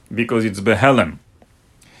Dalet? Because it's Behelem.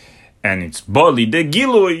 And it's Boli de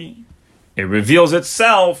Gilui. It reveals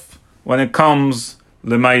itself when it comes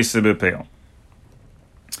Lemaise Bepeil.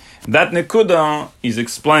 That Nekuda is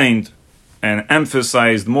explained and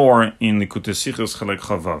emphasized more in Likutei Sichos Chelek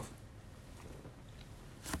Chavav.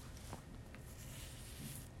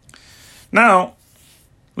 Now,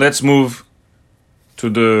 let's move to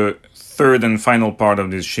the third and final part of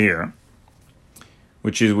this shir,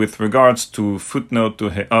 which is with regards to footnote to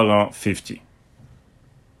He'ara 50.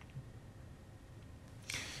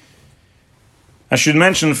 I should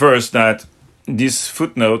mention first that this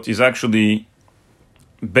footnote is actually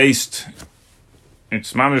based,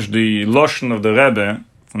 it's mamish the Loshen of the Rebbe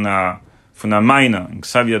from a Maina in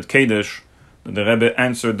Ksaviyat Kedesh, that the Rebbe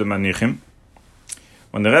answered the Manichim.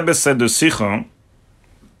 When the Rebbe said the Sicha,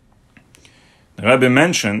 the Rebbe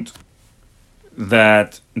mentioned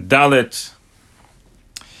that Dalet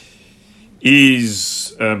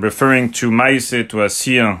is referring to Maise, to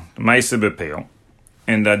Asiya, Maise Bepeil,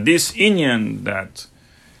 and that this inyan, that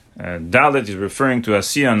Dalet is referring to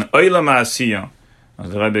Asiya and Olam Asiya, as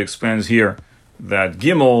the Rebbe explains here, that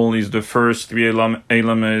Gimel is the first 3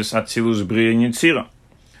 Elames, Atzilus, Bria, and Yitzira.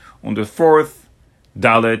 And the fourth,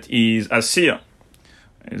 Dalet, is Asiya.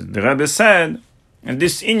 As the Rebbe said, and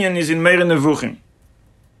this inyan is in Meir Nevuchim.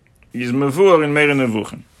 Is Mevur in Meir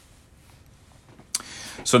Nevuchim.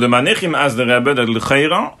 So the Manichim asked the Rebbe that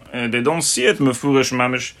L'cheira, they don't see it Mefurish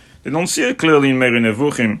Mamish, they don't see it clearly in Meir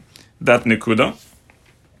Nevuchim, that Nekuda.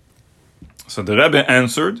 So the Rebbe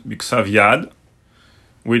answered, Biksav Yad,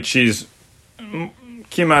 which is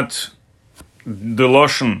Kimat the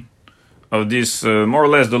Loshen of this, more or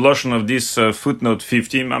less the Loshen of this footnote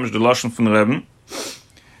 50, Mamish the Loshen from Rebbe,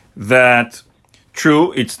 that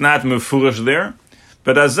true, it's not Mefurish there,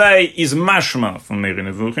 but Azai is Mashma from Meir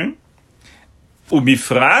Nevuchim,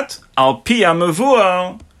 Ubifrat, al pi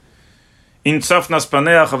ha-mevuar, in Tzafnas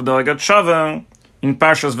Paneach of the Ragat Shaver, in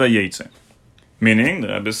Parshas Vayetze. Meaning, the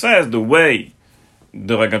Rebbe says, the way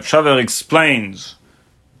the Ragat Shaver explains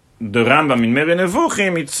the Rambam in Meir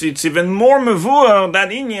Nevuchim, it's even more mevuar, that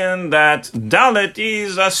inyan, that Dalet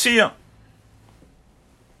is Asiya.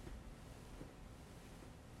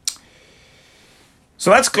 So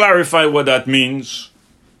let's clarify what that means.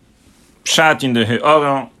 Pshat in the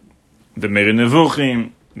He'ara, the Meir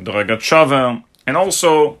Nevuchim, the Ragat Shaver, and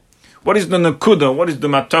also, what is the Nekuda, what is the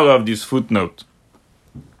Matara of this footnote?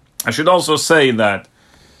 I should also say that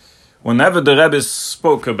whenever the Rebbe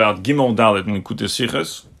spoke about Gimel Dalet in Likutei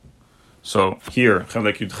Sichos, so here,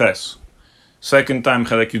 Chelek Yud Ches, second time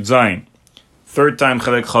Chelek Yud Zayin, third time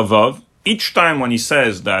Chelek Chavav, each time when he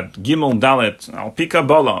says that Gimel Dalet, Al Pi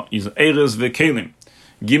Kabbalah, is Eres Vekelim,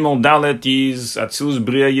 Gimel Dalet is Atzilus,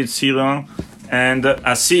 Bria, Yitzira, and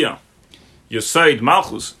Asiya, Yosaid,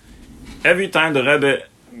 Malchus, every time the Rebbe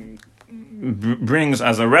brings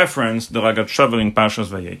as a reference the Ragat Shaver in Parshas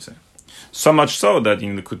Vayetze. So much so that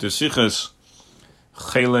in the Likutei Sichos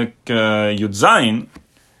Chelek Yud Zayin,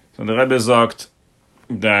 so the Rebbe sagt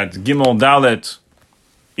that Gimel Dalet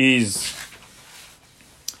is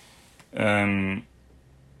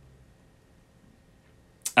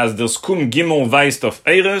as der Skum Gimel weist auf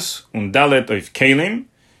Eres und Dalet auf Kelim,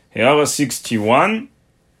 He'ara 61,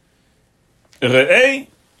 Re'ei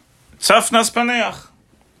Tzafnas Paneach,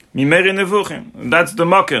 Mi Meir Nevuchim. That's the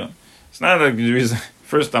Mocker. It's not like there is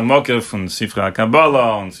first a Mocker from Sifra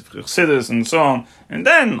Kabbalah and Sifra Chassidus and so on, and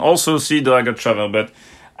then also see the Ragat Shaver. But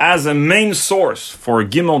as a main source for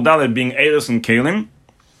Gimel Dalet being Eres and Kelim,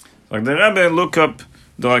 like the Rebbe look up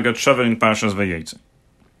the Ragat Shaver in Parshas Vayetze.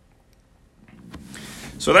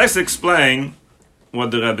 So let's explain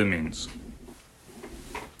what the Rebbe means.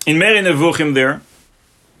 In Meir Nevuchim there,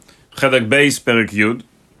 Chelek Beis Perek Yud,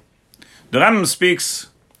 the Rambam speaks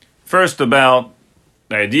first about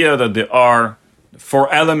the idea that there are the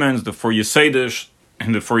 4 elements, the 4 Yesedus,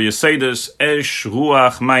 and the 4 Yesedus, Esh,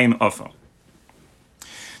 Ruach, Mayim, Ofer.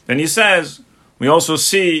 Then he says, we also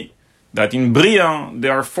see that in Bria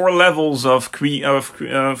there are 4 levels of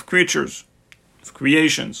creatures, of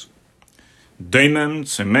creations. Daimon,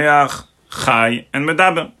 Tzemeach, Chai, and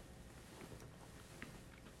Medaber.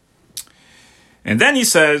 And then he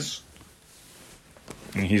says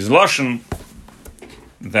in his lashon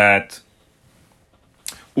that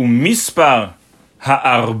umispar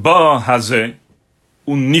ha'arba hazeh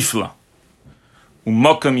unifla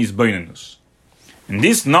umokam izbeinenus. And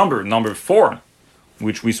this number 4,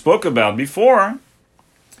 which we spoke about before,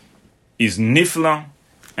 is nifla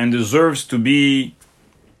and deserves to be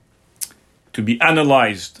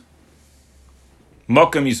analyzed.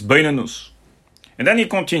 Mokam izbeinenus. And then he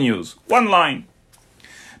continues, one line.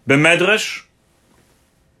 B'medrash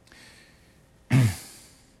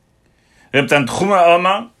Reb Tanchuma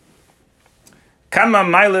Amar Kama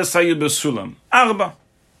miles hayu besulam? Arba.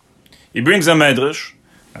 He brings a medrash.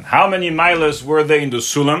 And how many miles were there in the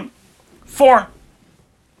sulam? 4.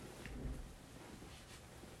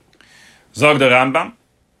 Zog the Rambam,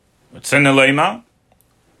 Tzene leima,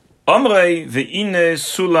 Omrei ve'ine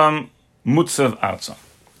sulam mutzav arza.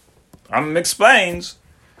 Rambam explains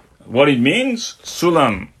what it means.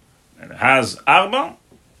 Sulam has arba.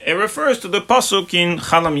 It refers to the pasuk in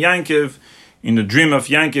Chalam Yankiv, in the dream of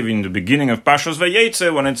Yankiv, in the beginning of Parshas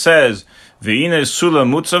Vayetze, when it says ve'ine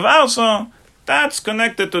sulam mutzav arza. That's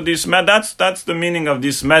connected to this. That's the meaning of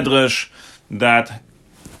this medrash, that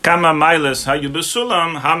kama miles hayu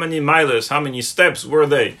besulam. How many miles? How many steps were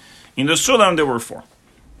they in the sulam? There were 4.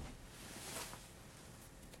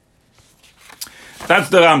 That's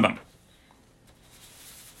the Rambam.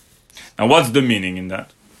 Now, what's the meaning in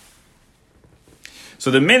that?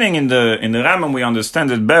 So the meaning in the Rambam, we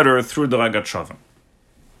understand it better through the Ragat Shavim.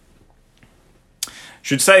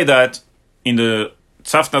 Should say that in the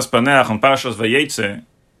Tzafnas Paneach on Parshas Vayetze,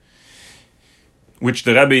 which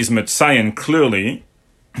the Rebbe is Metzayin clearly,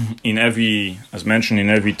 in every, as mentioned, in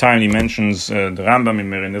every time he mentions the Rambam in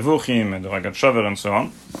Meri Nevuchim and the Ragat Shaver and so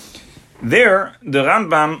on. There, the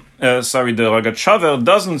Ragat Shaver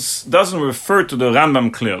doesn't refer to the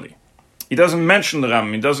Rambam clearly. He doesn't mention the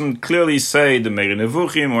Rambam. He doesn't clearly say the Meri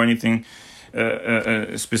Nevuchim or anything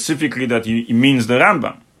specifically that he means the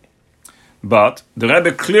Rambam. But the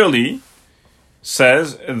Rebbe clearly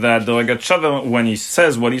says that the Ragat Shaver, when he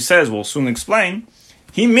says what he says, we'll soon explain,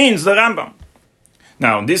 he means the Rambam.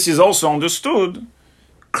 Now, this is also understood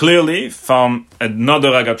clearly from another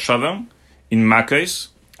Ragat Shaver in Makos,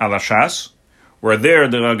 Alashas, where there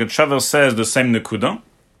the Ragat Shaver says the same Nekuda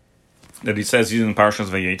that he says he's in Parshas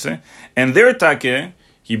Vayetze, and there Take,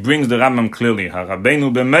 he brings the Rambam clearly,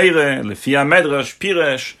 Harabeinu b'meire, Lefia Medrash,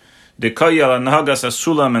 Piresh, the Koyal and Hagas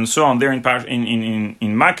Asulam, and so on. There in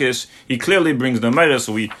Makos, he clearly brings the Meire,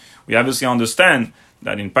 so we obviously understand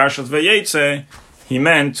that in Parshas Vayetze, he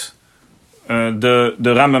meant the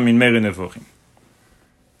Rambam in Meri Nevuchim.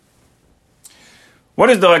 What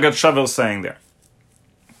is the Ragat Shaver saying there?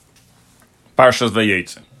 Parshas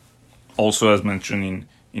Vayetze, also as mentioned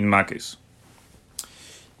in Makos.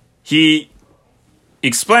 He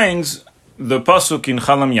explains the pasuk in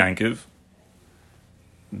Chalam Yankiv,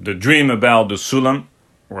 the dream about the Sulam,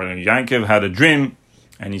 where Yankiv had a dream,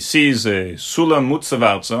 and he sees a Sulam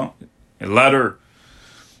Mutzav, a ladder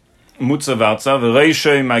Mutzav,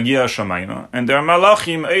 V'reishei Magia Shamayna, and there are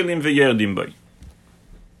Malachim Eilim V'yerdim Bay.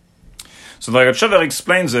 So the Ragat Shaver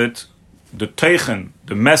explains it, the teichen,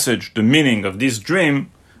 the message, the meaning of this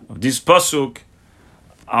dream, of this pasuk,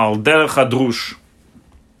 al derech hadrush.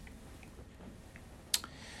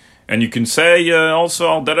 And you can say also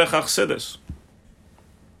al derech achsidus.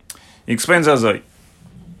 He explains as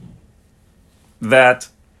that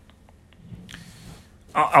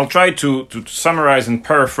I'll try to summarize and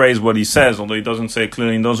paraphrase what he says, although he doesn't say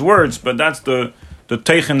clearly in those words, but that's the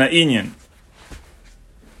teichen ha'inyan.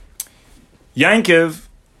 Yankiv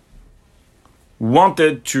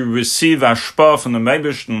wanted to receive Ashpa from the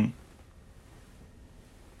Eibishter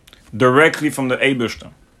directly from the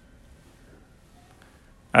Eibishter.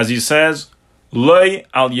 As he says, Loi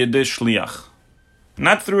al yedei shliach.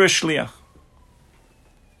 Not through a shliach.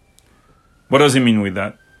 What does he mean with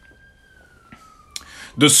that?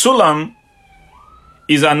 The Sulam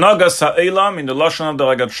is Anagas ha'elam in the Lashon of the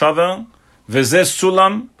Ragat Shaver, V'zeh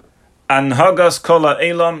Sulam Anhagas kol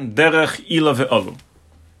ha'elam derech ila ve'olu.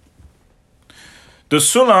 The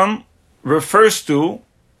Sulam refers to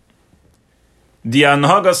the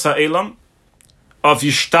Anhagas ha'elam of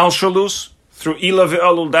Yishtalshalus through ila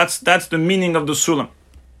ve'olu. That's the meaning of the Sulam.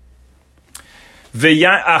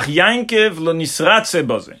 Ach Yankiv lo nisratze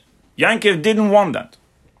baze. Yankiv didn't want that.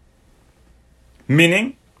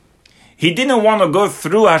 Meaning, he didn't want to go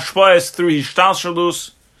through Hashpa'es, through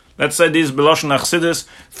Yishtalshalus, let's say this B'lashon Achsidus,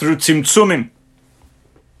 through Tzimtzumim,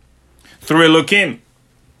 through Elokim.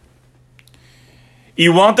 He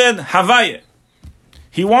wanted Havaya.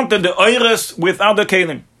 He wanted the Oires without the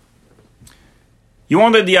Kelim. He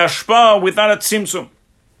wanted the Ashpa without a Tzimtzum.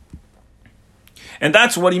 And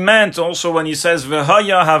that's what he meant also when he says,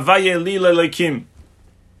 V'haya havaye li lelekim.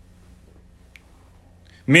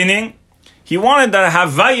 Meaning, he wanted that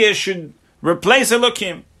havaye should replace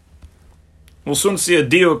Elokim. We'll soon see a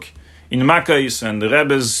diuk in Makkos and the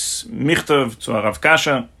Rebbe's Michtav to Rav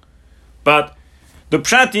Kasha. But the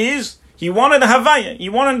pshat is, he wanted the Havaya, he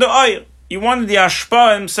wanted the oil, he wanted the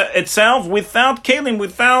Ashpa itself without Kelim,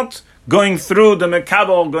 without going through the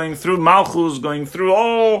Mekabel, going through Malchus, going through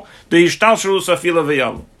all the Ishtalshalus Afila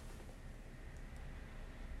V'yalu.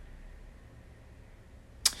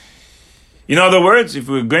 In other words, if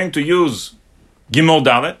we're going to use Gimel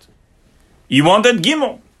Dalet, he wanted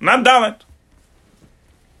Gimel, not Dalet.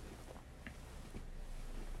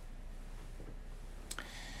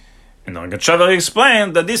 And the Gatchavar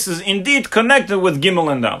explained that this is indeed connected with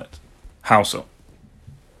Gimel and Dalet. How so?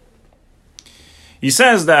 He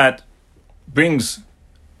says that brings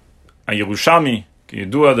a Yerushalmi,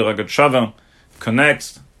 Kiyedua, the Gatchavar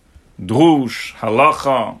connects Drush,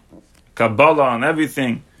 Halacha, Kabbalah, and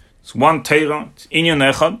everything. It's one Torah, it's Inyan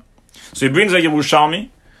Echad. So he brings a Yerushalmi,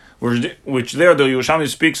 which there the Yerushalmi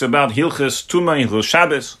speaks about Hilches Tumah, Hilches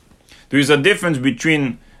Shabbos. There is a difference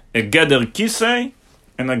between a Geder Kisei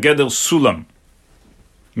and a Geder Sulam.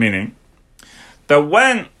 Meaning that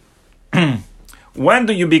when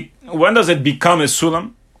does it become a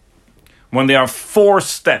Sulam? When there are 4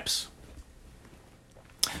 steps.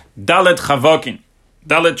 Dalet Chavakin,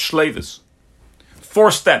 Dalet Shlevis.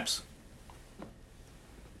 4 steps.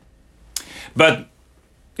 But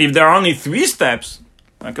if there are only 3 steps,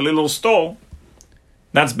 like a little stall,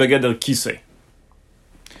 that's Begeder Kisei.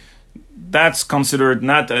 That's considered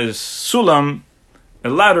not a Sulam, a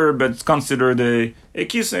ladder, but it's considered a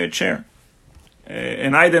Kisei, a chair,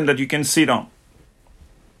 an item that you can sit on.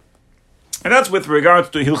 And that's with regards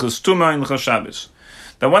to Hilchas Tumah and Hilchas Shabbos.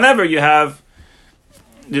 That whenever you have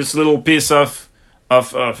this little piece of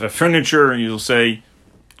furniture, you'll say,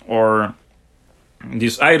 or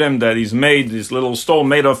this item that is made, this little stall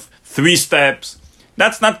made of 3 steps,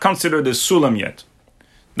 that's not considered a Sulam yet.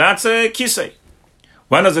 That's a Kisei.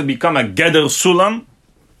 When does it become a Geder Sulam?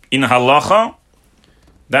 In Halacha,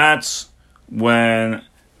 that's when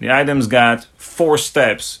the items got 4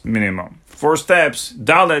 steps minimum. 4 steps,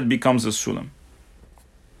 Dalet becomes a Sulam.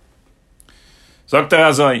 Sagt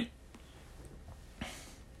Azai,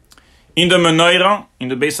 in the Menorah, in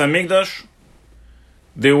the Beis HaMikdash,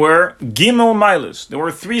 there were Gimel Miles. There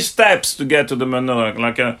were 3 steps to get to the Menorah,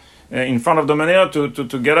 like in front of the Menorah,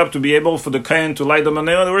 to get up, to be able for the Kohen to light the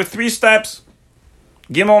Menorah. There were 3 steps.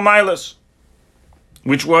 Gimel Miles,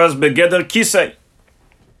 which was Begeder Kisei.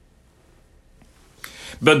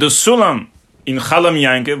 But the Sulam in Chalam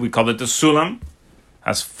Yankev, we call it the Sulam,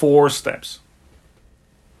 has 4 steps.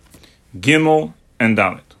 Gimel and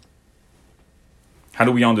Dalet. How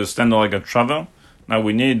do we understand the Lagat Shava? Now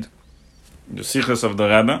we need the Sichos of the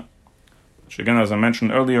Rebbe, which again, as I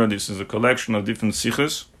mentioned earlier, this is a collection of different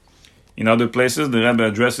Sichos. In other places, the Rebbe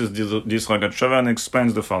addresses this Lagat Shava and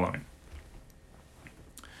explains the following.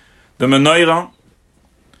 The Menorah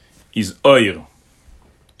is Oir.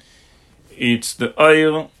 It's the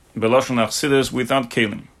Oir Beloshon Achsidus without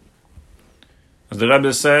Kelim. As the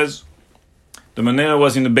Rebbe says, the Menorah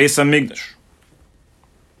was in the Beis HaMikdash,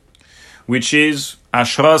 which is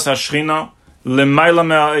Ashras Ashrina Lemaila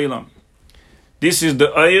Me'a'ilam. This is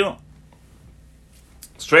the Oir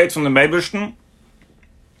straight from the Meibishten,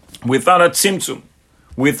 without a Tzimtzum,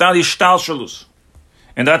 without Ishtalshalus.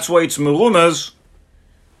 And that's why it's Merumaz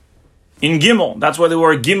in Gimel. That's why there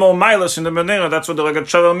were Gimel Milas in the Menorah. That's what the Lagat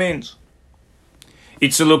Shava means.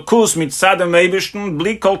 It's a Lukus mitzad Meibishten,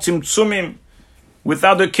 bli kol Tzimtzumim,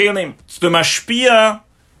 without the Kelim. It's the Mashpia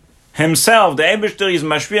himself. The Eibishter is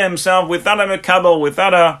Mashpia himself, without a Mekabel,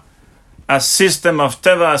 without a system of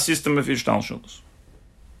Teva, a system of Ishtalshalus.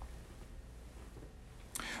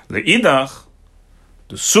 The Idach,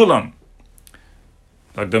 the Sulam,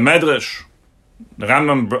 like the Medrash, the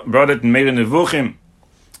Rambam brought it in Meir Nevuchim.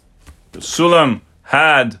 The Sulam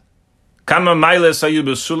had Kama Mailes Hayu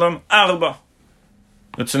Sulam Arba.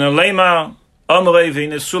 It's an Elema Omrei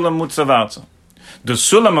V'ine Sulam Mutzavarza. The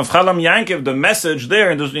Sulam of Chalam Yankev, the message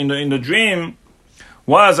there in the dream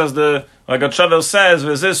was, as the Lagat Shava says,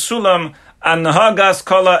 V'zeh Sulam Anhagas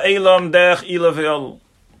Kala Elam Derech Ila Ve'olu.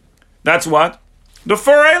 That's what? The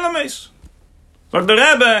 4 Elamis. Like the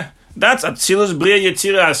Rebbe, that's Atzilus Bria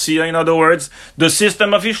Yetzira Asiya, in other words, the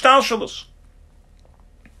system of Ishtalshalus.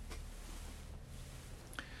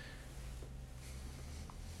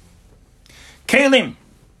 Kelim,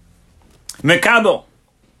 Mekabel,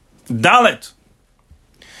 Dalet.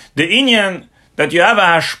 The Inyan that you have a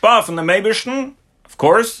hashpa from the Meibishten, of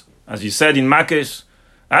course, as you said in Makkos,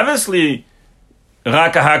 obviously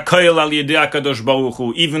Rak hakoil al yedei HaKadosh Baruch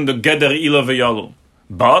Hu, even the Geder Ila V'Yalu.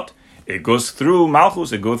 But it goes through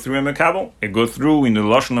Malchus, it goes through a Mekabel, it goes through, in the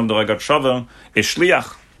Lashon of the Ragat Shaver, a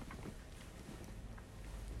Shliach.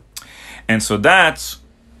 And so that's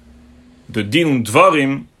the Din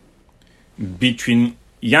Dvarim between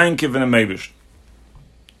Yankov and the Meibish.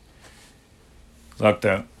 Sagt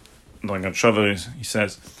the Ragat Shaver, he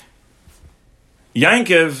says,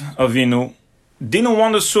 Yankov Avinu didn't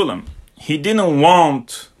want a Sulam. He didn't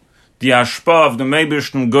want the Ashpa of the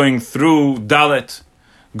Meibishn going through Dalet,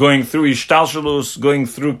 going through Ishtalshalus, going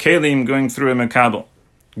through Kelim, going through a Mekabel,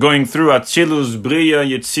 going through Atzilus, Bria,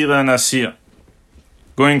 Yetzira, and Asiyah,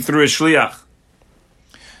 going through a Shliach,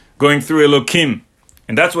 going through Elokim.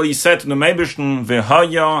 And that's what he said to the Meibishn,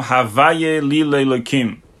 Vehaya Havaye Lile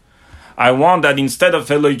Elokim. I want that instead of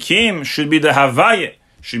Elokim should be the Havaye,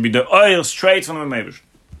 should be the oil straight from the Meibishn.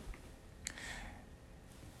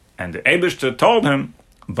 And the Eibishter told him,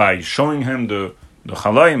 by showing him the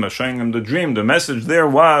Chalayim, by showing him the dream, the message there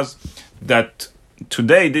was that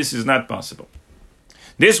today this is not possible.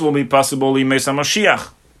 This will be possible in Mesa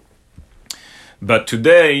Mashiach. But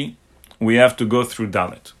today we have to go through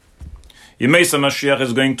Dalet. In Mesa Mashiach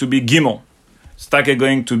is going to be Gimel. It's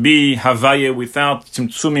going to be Havaye without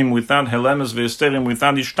Tzimtzumim, without Helemes Ve'esterim,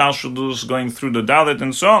 without Ishtalshudus, going through the Dalet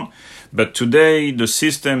and so on. But today the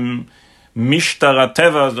system Mishtara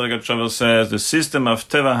Teva, as the Ragat Shaver says, the system of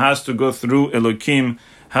Teva has to go through Elokim,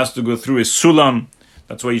 has to go through a Sulam.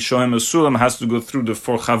 That's why you show him a Sulam, has to go through the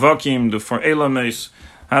 4 Chavakim, the 4 Elames,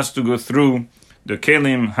 has to go through the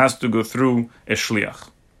Kelim, has to go through a Shliach.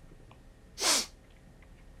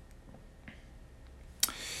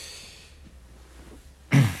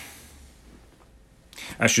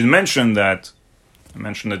 I should mention that, I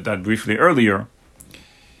mentioned that briefly earlier,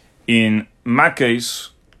 in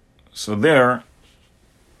Makkes, so there,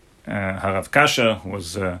 Harav Kasha, who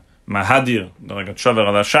was Mahadir, the Ragat Shaver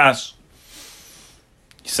al Hashas,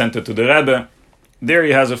 he sent it to the Rebbe. There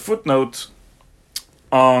he has a footnote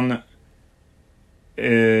on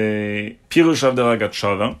a Pirush of the Ragat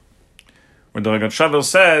Shaver, where the Ragat Shaver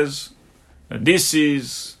says that this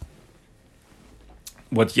is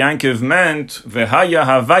what Yankov meant, Vehaya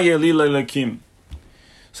Havaye Lila Lekim.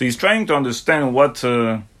 So he's trying to understand what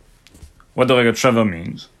the Ragat Shaver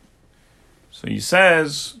means. So he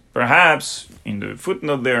says, perhaps, in the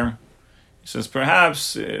footnote there, he says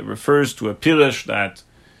perhaps it refers to a pirush that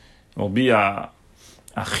will be a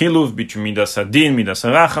chiluf between Midas Adin, Midas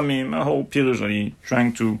Arachamim, a whole pirush that he's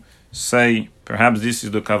trying to say, perhaps this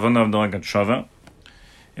is the kavanah of the Ragat Shaver.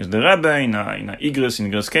 Is the Rebbe in a Igros,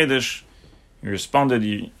 in Igros Kedesh, he responded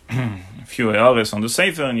a few ayores on the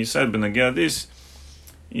Sefer, and he said, Benagir this,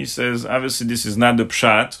 he says, obviously this is not the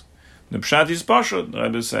Pshat. The Pshat is Pashut, the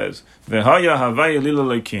Rebbe says, Vehaya Havaya Lila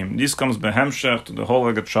Lekim. This comes behemshech to the whole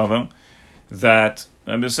Ragat Shaver, that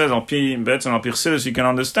the Rebbe says, Al Pi Chassidus, you can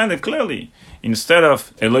understand it clearly. Instead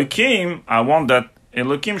of Elokim, I want that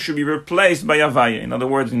Elokim should be replaced by Havaya. In other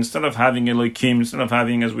words, instead of having Elokim, instead of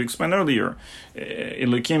having, as we explained earlier,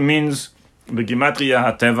 Elokim means the Gematria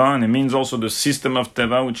HaTeva, and it means also the system of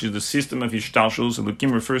Teva, which is the system of Ishtalshus.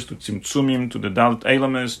 Elokim refers to Tzimtzumim, to the Dalet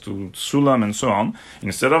Elames, to Sulam, and so on.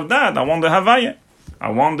 Instead of that, I want the Havaya. I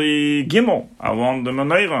want the Gimel. I want the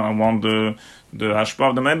Menorah. I want the Hashpah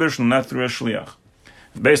of the Mebesh, not through a Shliach.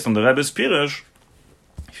 Based on the Rebbe's Pirush,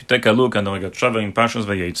 if you take a look at the Ragat Shaver in Parshas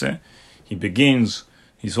Vayetze, he begins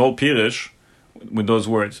his whole Pirush with those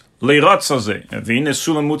words. Leirat Sazeh, V'ine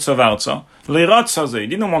Sulam Mutzav Arza. Leirat Sazeh, he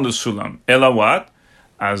didn't want the Sulam. Ela what?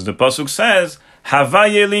 As the Pasuk says,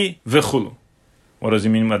 Havayeli V'chulu. What does he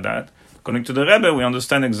mean by that? According to the Rebbe, we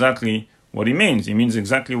understand exactly what he means. He means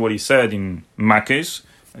exactly what he said in Makkes,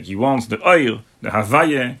 that he wants the oil, the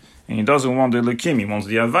Havaye, and he doesn't want the Elokim. He wants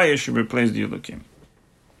the Havaye should replace the Elokim.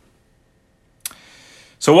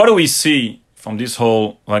 So what do we see from this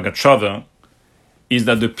whole Ragat Shaver is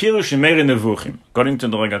that the Pirush in Meir Nevuchim, according to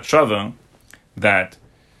the Ragat Shaver, that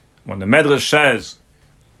when the Medrash says,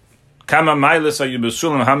 Kama miles are you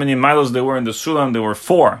besulam, how many miles there were in the Sulam? There were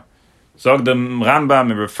 4. Zog the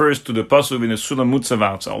Rambam, it refers to the Pasuk in the Sulam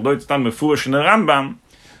Mutzav. Although it's not Mefurish in the Rambam,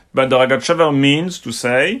 but the Ragat Shaver means to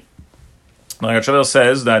say, the Ragat Shaver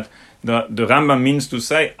says that the Rambam means to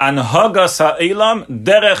say, Anhagas ha'elam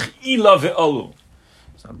derech ila ve'olu.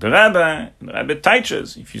 So the Rebbe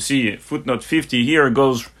teaches. If you see footnote 50 here,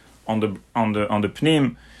 goes on the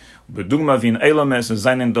Pnim. Bedugma vin Elames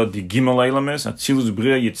seinen dort die Gimel Elames, Atzilus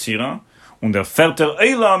Bria Yetzira, und der Ferter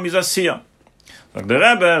Elam is Asiyah. Sagt der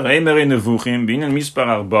Rebbe, Reimer in Nevuchim, Binen Mispar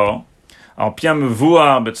Arba, Al Pia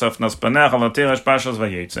Mevuar Betzafnas Panach, Al Ateresh Pashas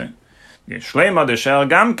Vayetze. Yeshlema desher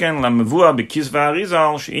gamken lamevua bekisva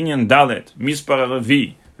arizal she'inyan dalet mispar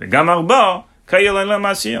revi vegam arba kayel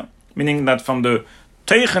lemasiya. Meaning that from the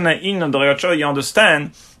teichene in of the Ragachover you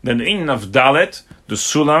understand that the in of dalet, the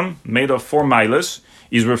sulam made of 4 milas,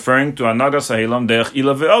 is referring to anagas ha'ilam derech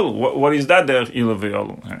ila ve'olu. What is that derech ila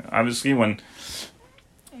ve'olu? Obviously, when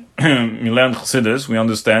we learn Chassidus, we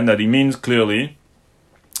understand that it means clearly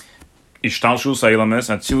Ishtalshus ha'ilames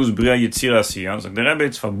atzilus bria yitzir asiya. So the Rebbe,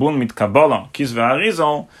 it's verbunden mit Kabbalah, Kis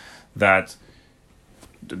ve'arizal, that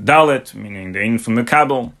the dalet, meaning the in from the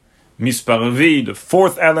Kabbalah, Mispar Revi, the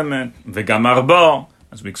 4th element, Vegam Arba,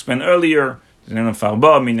 as we explained earlier, the name of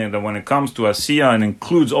Arba, meaning that when it comes to Asiya and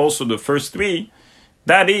includes also the first 3,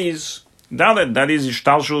 that is Dalet, that is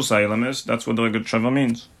Ishtalshus ha'ilames. That's what the Ragachover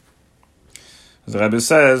means. As the Rebbe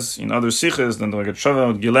says in other siches, that the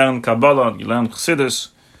Ragachover had gelernt Kabbalah, had gelernt Chassidus,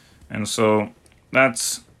 and so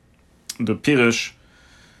that's the Pirush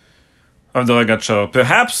of the Ragachover.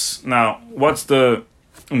 Perhaps, now, what's the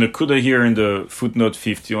Nekuda here in the footnote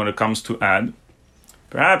 50 when it comes to add?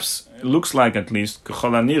 Perhaps, it looks like at least,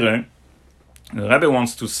 K'chol HaNireh, the Rebbe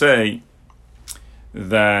wants to say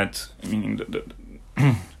that, meaning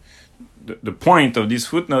the point of this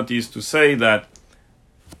footnote is to say that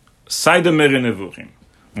Seide Mere Nevuchim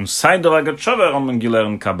and Seide Ragachover haben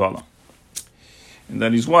gelernt Kabbalah. And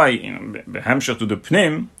that is why, behemshach to the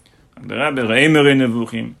Pnim, the Rebbe Re'eh Mere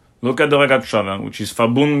Nevuchim, look at the Ragachover, which is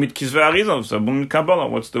verbunden mit Kisvei Arizal, verbunden mit Kabbalah.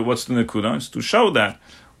 What's the Nekuda? It's to show that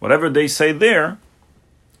whatever they say there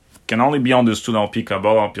can only be understood al pi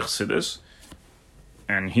Kabbalah, al pi Chassidus.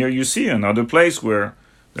 And here you see another place where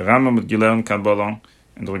the Rambam would gelernt Kabbalah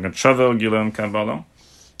and the Ragachover gelernt Kabbalah,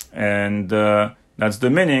 and that's the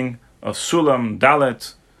meaning of Sulam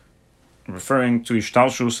Dalet, referring to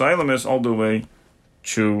Ishtalshus ha'ilames all the way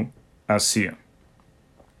to Asiya.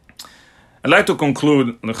 I'd like to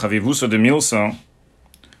conclude the Chavivusa de Milsa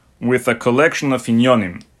with a collection of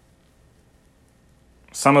inyonim.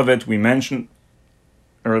 Some of it we mentioned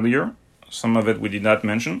earlier, some of it we did not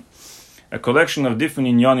mention. A collection of different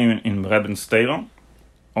inyonim in Rebbe's Torah,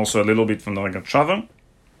 also a little bit from the Ragachover,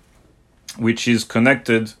 which is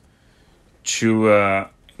connected to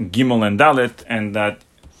Gimel and Dalet, and that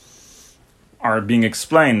are being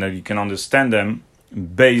explained, that you can understand them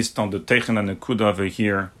based on the Teichen and Nekuda over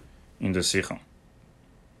here in the Sikha.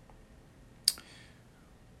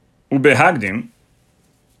 Ubehagdim,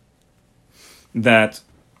 that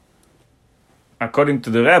according to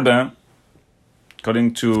the Rebbe,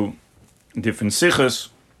 according to different Sikhas,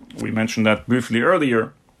 we mentioned that briefly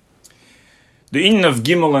earlier, the in of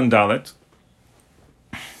Gimel and Dalet,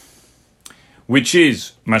 which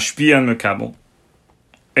is Mashpia and Mekabel,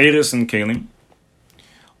 Eres and Kelim,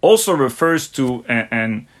 also refers to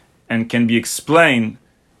and can be explained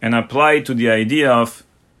and applied to the idea of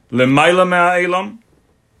Lemaila Me'a'elam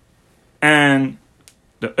and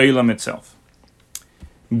the Eilam itself.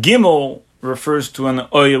 Gimel refers to an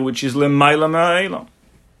Oyer which is Lemaila Me'a'elam,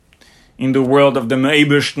 in the world of the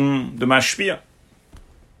Me'ebishten, the Mashpia.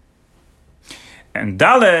 And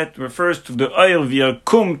Dalet refers to the Oyer via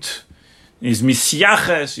Kumt, is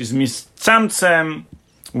Misyaches, is Mitzamtzem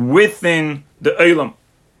within the Eilam,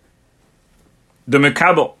 the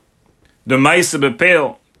Mekabel, the Maise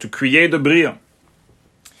Bepel, to create the Bria.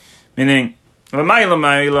 Meaning, Lemaila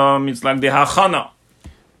Me'a'elam, it's like the Hachana,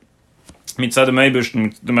 Mitzad the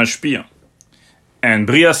Me'ebishten, the Mashpia. And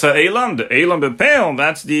Bria Sa'elam, the Eilam Bepel,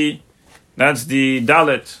 that's the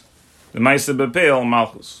Dalet, the Maise Bepel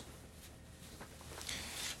Malchus.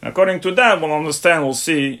 According to that, we'll understand, we'll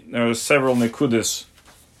see, there are several Nekudas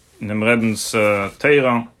in the Rebbe's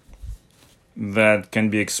Torah that can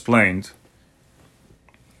be explained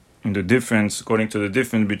in the difference, according to the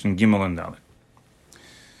difference between Gimel and Dalet.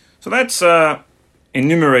 So let's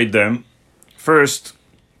enumerate them. First,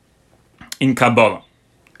 in Kabbalah,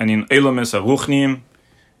 and in Eilames HaRuchniim,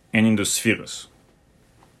 and in the Spheres.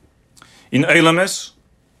 In Eilames,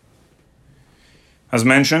 as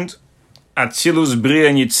mentioned, Atzilus Bria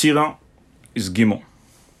and Yitzira is Gimel.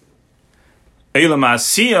 Eilam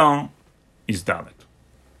Asiya is Dalet.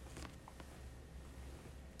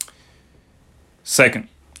 Second,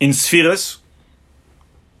 in Spheres,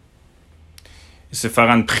 is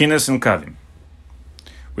Sefaran Pchines and Kavim.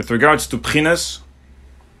 With regards to Pchines,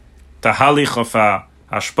 Tahalich of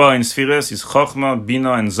Hashpa in Spheres is Chochma,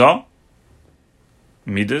 Bina, and Zah,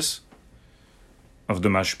 Midas, of the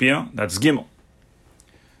Mashpia, that's Gimel.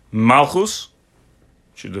 Malchus,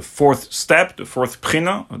 which is the 4th step, the 4th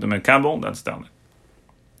Pchina of the Mekabel, that's Dalet.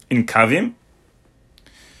 In Kavim,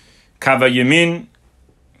 Kava Yemin,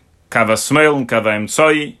 Kava Smeil, and Kava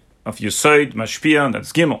Emtsoi of Yesoid, Mashpia,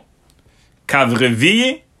 that's Gimel. Kav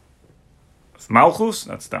Revi'i of Malchus,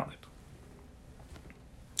 that's Dalet.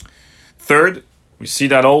 Third, we see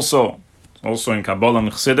that also in Kabbalah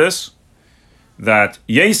and Chassidus, that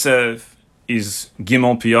Yosef is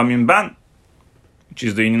Gimel Piyamim Ban, which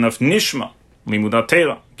is the union of Nishma, Limud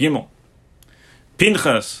Torah, Gimel.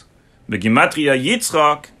 Pinchas, the Gematria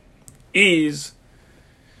Yitzchak, is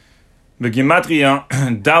the Gematria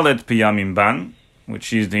Dalet Piyamim Ban,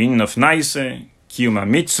 which is the union of Naise, Kiyum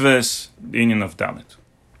HaMitzvahs, the union of Dalet.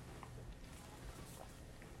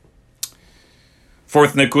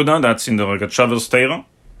 Fourth Nekuda, that's in the Rogatchover's Torah.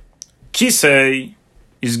 Kisei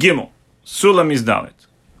is Gimel, Sulam is Dalet,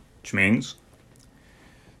 which means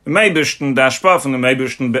the Meibishten, the Ashpa from the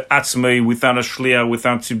Meibishten be'atzmei, without a shliach,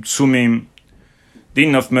 without tzimtzumim,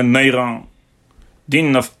 din of Meneira,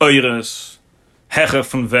 din of Eures, Hecher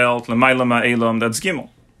von Welt, Lemaila Ma'elam, that's Gimel.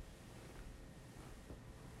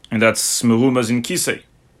 And that's Merumas in Kisei.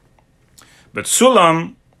 But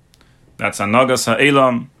Sulam, that's Anagas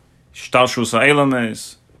Ha'elam, Shtarshus Ha'elam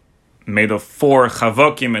is made of 4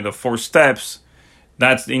 chavakim, made of 4 steps.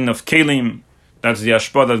 That's the in of Kelim. That's the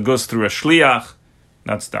Ashpa that goes through a Shliach.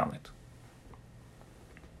 That's Dalet.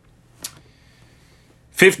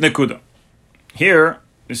 Fifth Nekuda. Here,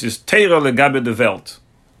 this is Teira legabe de Welt.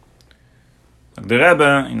 The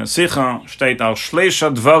Rebbe in a Sicha steht al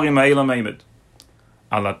Shleisha Dvarim Ha'elam Eimed.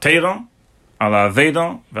 Ala Teira, ala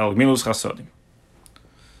Aveda, vel Gmilus Chasodim.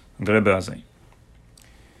 The Rebbe Azei.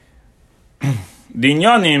 The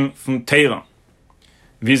Inyanim from Teira,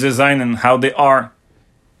 wie sie sein and how they are,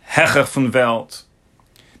 Hecher von Welt,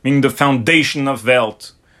 meaning the foundation of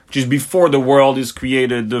Welt, which is before the world is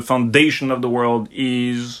created. The foundation of the world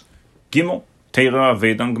is Gimel, Teira,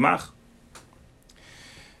 Aveda, and Gmach.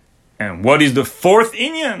 And what is the fourth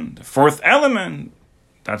inyan, the fourth element?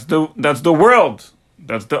 That's the world.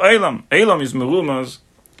 That's the Eilam. Eilam is Merumas,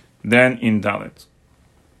 then in Dalet.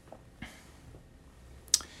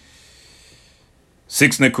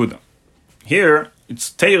 Six Nekuda. Here, it's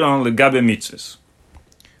Teira legabe mitzvahs.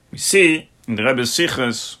 We see in the Rebbe's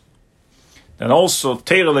Sichas that also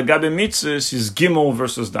Teira legabe mitzvahs is Gimel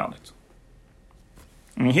versus Dalet.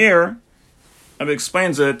 And here, Rebbe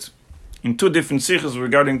explains it in 2 different Sichas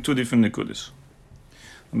regarding 2 different Nekudas.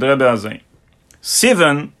 The Rebbe Azay.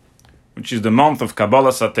 Sivan, which is the month of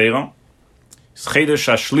Kabbalah Satera, is Chedesh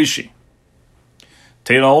HaShlishi.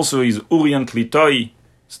 Teira also is Urient Litoi.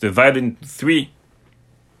 It's divided into 3.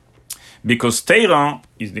 Because Teira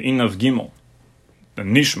is the in of Gimel, the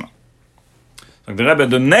Nishma. So the Rebbe,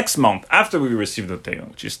 the next month after we receive the Teira,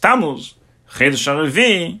 which is Tammuz, Chedesh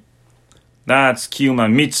HaRevi, that's Kiyum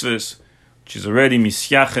HaMitzvahs, which is already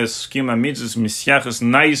Misyaches, Kiyum HaMitzvahs, Misyaches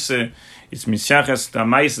Naise, it's Misyaches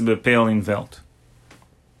Tamaise Bepel in Welt.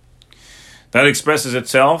 That expresses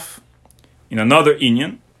itself in another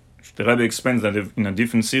inyan, which the Rebbe explains that in a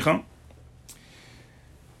different Sicha,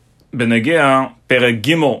 Benegea Perek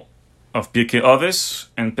Gimel of Pirkei Avos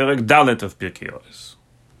and Perek Dalet of Pirkei Avos.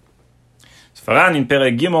 Faran in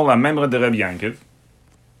Perek Gimel a memra de Rabbi Yankiv,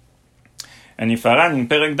 and in Faran in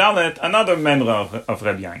Perek Dalet another memra of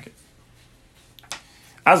Rabbi Yankiv.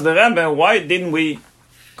 As the Rebbe, why didn't we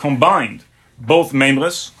combine both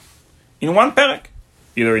memras in one Perek,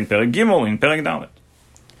 either in Perek Gimel or in Perek Dalet?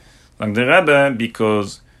 Like the Rebbe,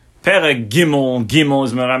 because Perek Gimel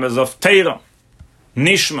is merames of Teira,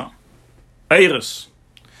 Nishma, Eires.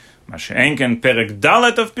 Mashenken Perek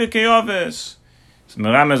Dalet of Pirkei Avos, it's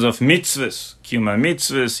merames of mitzvahs, Kiyum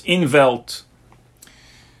HaMitzvahs, in Welt,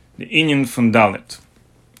 the inyan from Dalet,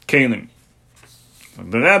 Kelim.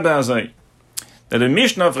 The Rebbe Azay, that the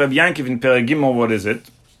Mishnah of Rabbi Yankiv in Perek Gimel, what is it?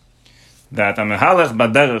 That Amehalech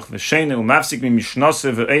Baderech v'Shene u'Mafsik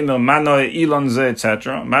miMishnose v'Eimer Manoe Ilon Ze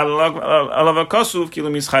etc. Alav HaKosuv Kilu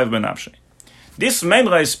Mischayv Benafshe. This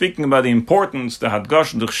Memra is speaking about the importance, the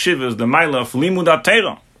Hadgosh, the Chshivas, the Maila of Limud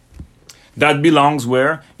Torah. That belongs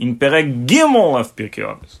where? In Perek Gimel of Pirkei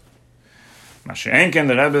Avos. Mashenken,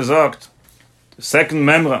 the Rebbe sagt, the second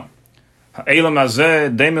Memra, Ha'elam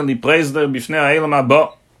Hazeh, Demel li Preisder, Bifnei Ha'elam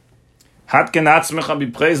Haba. Hatken Atzmecha bi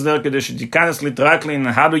Preisder, Kedei Shetikanes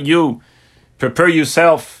Litraklin, how do you prepare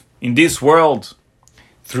yourself in this world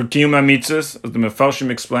through Kiyum HaMitzvahs, as the Mefarshim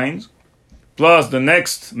explains, plus the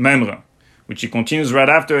next Memra, which he continues right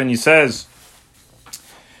after, and he says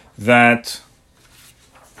that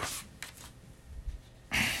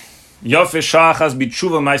Yofe Shachas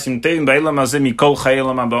b'tshuva ma'asim tevim ba'elam hazeh mikol chai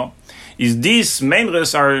elam haba. Is these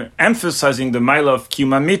Memras are emphasizing the Maila of Kiyum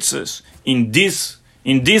HaMitzvahs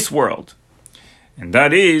in this world, and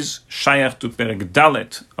that is Shayach to Perek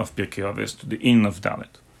Dalet of Pirkei Avos, to the in of Dalet.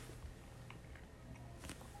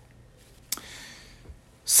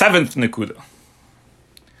 Seventh Nekuda.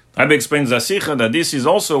 Rabbi explains Zasicha that this is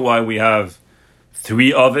also why we have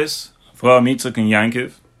 3 Oves, Avraham, Yitzchak, and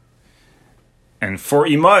Yankov, and 4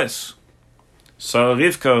 Imos, Sarah,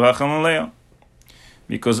 Rivka, Rachel, and Leah.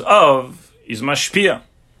 Because Av is Mashpia.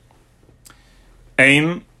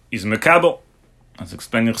 Aim is Mekabel, as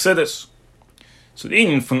explained in Chassidus. So the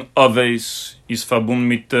Inyan von Oves is verbunden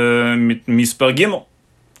mit Misper Gimel,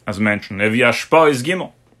 as mentioned. Levi Ashpa is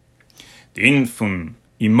Gimel. The Inyan von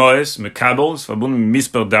Imos, Mekabel, is verbunden mit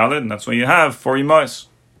Misper Dalet, and that's why you have 4 Imos.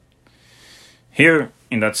 Here,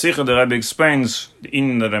 in that Sikha, the Rebbe explains the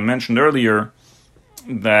Inyan that I mentioned earlier,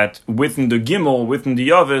 that within the Gimel, within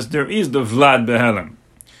the Oves, there is the Vlad Behelem,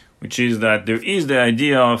 which is that there is the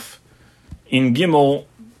idea of, in Gimel,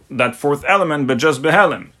 that 4th element, but just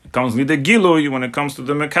Behelem. It comes with the Gilui when it comes to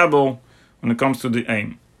the Mekabel, when it comes to the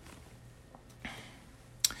Aim.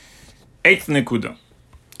 8th Nekuda.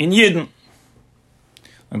 In Yidden,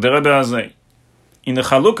 like the Rebbe Azay, in the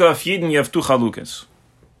Chalukah of Yidden, you have 2 Chalukahs.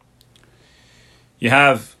 You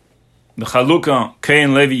have the Chalukah,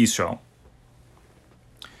 Cain, Levi, Yisrael.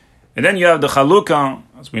 And then you have the Chalukah,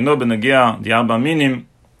 as we know, Benagia, the Arba Minim,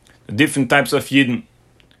 the different types of Yidden.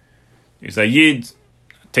 There's a Yid,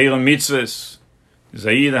 Teira Mitzvahs. There's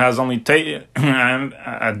a Yid that has only Hadgosha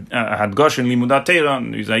in Limudat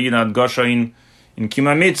Teira. There's a Yid that Hadgosha in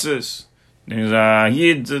Kima Mitzvahs. There's a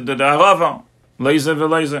Yid, the Arava, Leize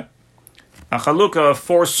veLeize. A Chalukah of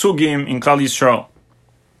 4 Sugim in Klal Yisrael.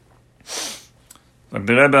 Like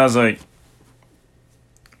the Rebbe Azay,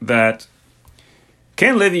 that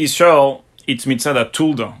Ken Levi Yisrael, it's mitzad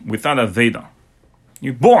tulda, without a Veda.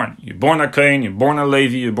 You're born a Cain, you're born a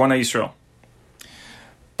Levi, you're born a Yisrael.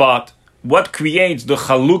 But what creates the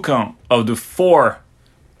Chalukah of the 4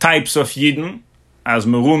 types of Yidden, as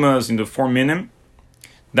merumas in the 4 minim,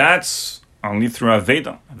 that's only through a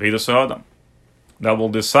Veda Sa'adam. That will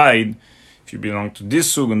decide if you belong to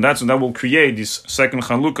this sug, and that will create this second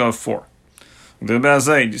Chalukah of 4. The Rebbe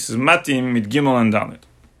Azay, this is Matim mit Gimel and Dalet.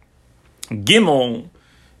 Gimel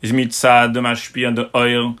is mitzad the mashpia the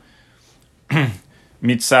oil,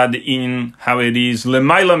 mitzad in how it is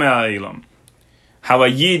lemaila me'a'ilam, how a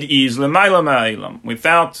yid is lemaila me'a'ilam,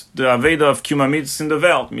 without the aveda of kiyum mitzvahs in the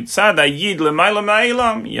world. Mitzad a yid lemaila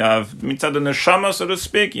me'a'ilam, you have mitzad the neshama, so to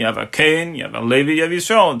speak, you have a Cain, you have a Levi, you have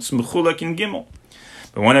Yisrael, it's mechulak in Gimel.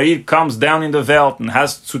 But when a yid comes down in the world and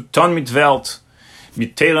has to ton mit Welt,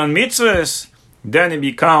 mit Teira and mitzvahs, then it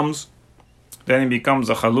becomes a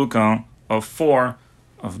Chalukah of 4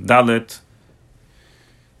 of Dalet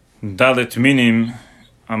minim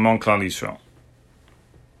among Klal Yisrael.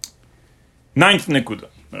 9th Nekuda.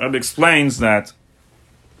 The Rebbe explains that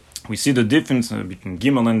we see the difference between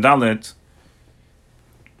Gimel and Dalet.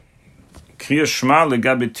 Kriya Shema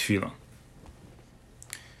legabe Tefillah.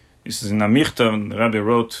 This is in a Michtav the Rebbe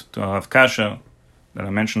wrote to Rav Kasher that I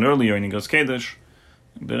mentioned earlier in Igros Kedesh.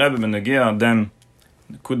 The Rebbe benagia them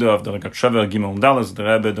the Kuda of the Ragat Shaver Gimel Dalas, the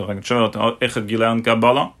Rebbe the Ragat Shaver Echet Gilei and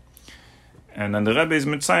Kabbalah, and then the Rebbe is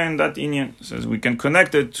mitzayin that inyan, says we can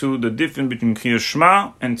connect it to the difference between Kriya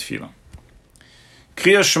Shema and Tefillah.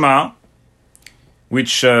 Kriya Shema,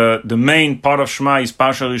 which the main part of Shema is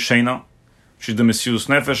Parsha Rishena, which is the Mesirus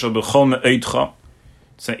Nefesh of Bechol Me'eitcha.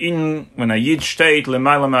 It's in when a Yid steht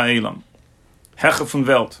Lemaila Ma'elam, Heche von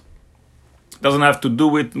Welt, doesn't have to do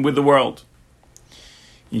with the world.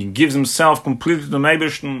 He gives himself completely to the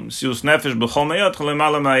Meibishten, Mesirus Nefesh Bechol Me'eitcha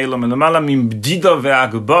Lemaila Ma'elam, and Lemaila Mim Bdida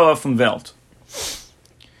Ve'agbara von Welt.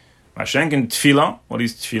 Vashenken Tefillah, what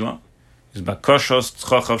is Tefillah? Is Bakoshos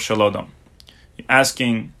Tzchochav Shalodam. You're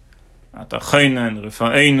asking Atachaynen,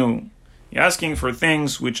 Rifa'enu. You're asking for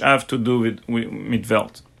things which have to do with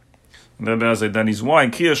Welt. That is why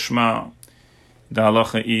Kriya Shema, the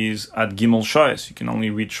halacha is at Gimel Shoyes. You can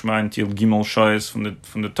only read Shema until Gimel Shoyes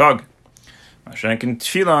from the Tag. Mashenken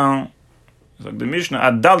Tefillah, like the Mishnah,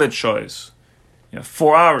 at Dalet Shoyes. You have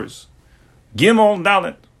 4 hours. Gimel,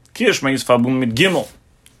 Dalet. Kriya Shema is verbunden mit Gimel.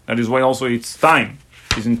 That is why also its time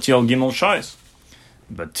is until Gimel Shoyes.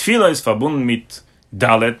 But Tefillah is verbunden mit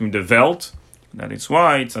Dalet, mit der Welt. That is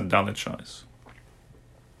why it's a Dalet Shoyes.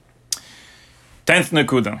 10th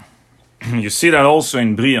Nekuda. You see that also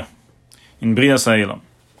in Bria Sa'ilam.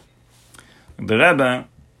 The Rebbe,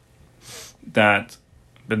 that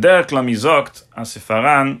B'derech Klam Yizokt,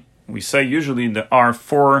 Asifaran, we say usually there are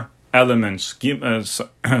 4 elements, 4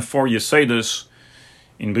 Yesedus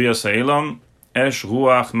in Bria Sa'ilam, Esh,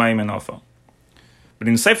 Ruach, Mayim, and Afa. But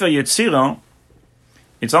in Sefer Yetzirah,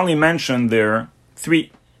 it's only mentioned there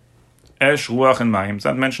 3, Esh, Ruach, and Mayim. It's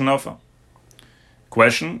not mentioned Afa.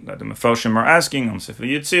 Question that the Mefarshim are asking on Sefer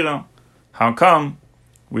Yetzirah, how come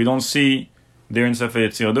we don't see there in Sefer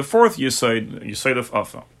Yetzirah the 4th Yesod of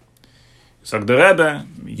Afa? So the Rebbe,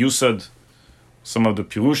 Yusad some of the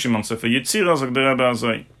Pirushim on Sefer Yetzirah, like the Rebbe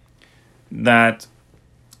Azai, that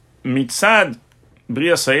mitzad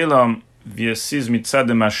Brias Ha'elam v'yasiz mitzad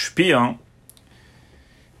the Mashpia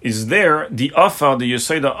is there, the Afar, the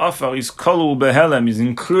Yeseda Afar, is Kalul Behelem, is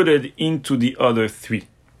included into the other three.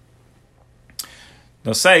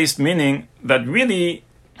 The says, meaning that really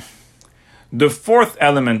the fourth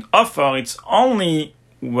element, Afar, it's only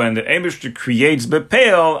when the Eibishter creates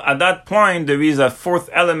Bepeil, at that point there is a fourth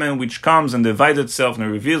element which comes and divides itself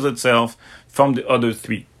and reveals itself from the other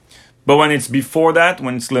three. But when it's before that,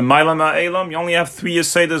 when it's Lemayla Ma'elam, you only have three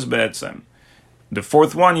Yesedas Be'etzem. The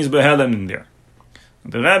fourth one is Behelem in there.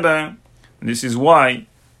 The Rebbe, this is why,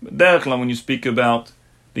 Derechla, when you speak about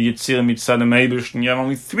the Yetzirah Mitzad Eibishter, you have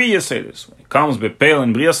only three Yesedas. When it comes Bepeil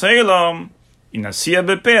and Brias Ha'elam, in Asiya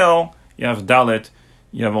Bepeil, you have Dalet,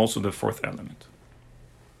 you have also the fourth element.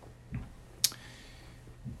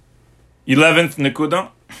 11th Nekuda,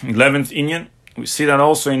 11th Inyan, we see that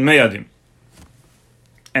also in Meyadim,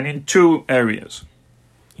 and in two areas.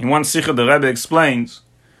 In one Sikha, the Rebbe explains,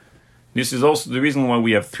 this is also the reason why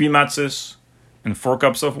we have 3 matzahs and 4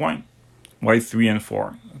 cups of wine. Why 3 and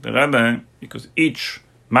 4? The Rebbe, because each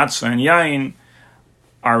matzah and yain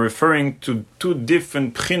are referring to 2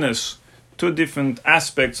 different pchinas, 2 different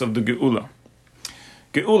aspects of the Geula.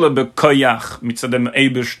 Geula bekoyach, mitzadem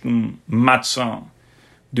eibishten matzah.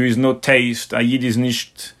 There is no taste. A Yid is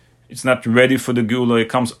nicht, it's not ready for the Geula. It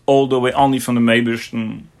comes all the way only from the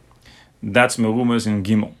Eibishten. That's merumas in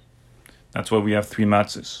Gimel. That's why we have 3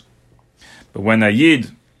 matzahs. But when a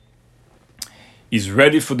Yid is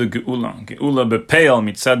ready for the Geula bepeil,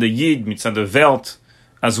 mitzad the Yid, mitzad the Welt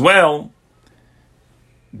as well,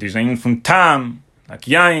 there's ein from Tam, like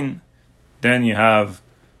Yain, then you have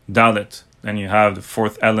Dalet. Then you have the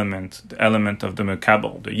fourth element, the element of the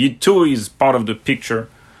Mekabel. The Yid too is part of the picture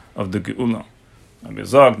of the Geula. Rabbi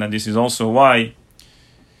Zog, that this is also why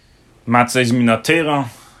Matzah is Minatera,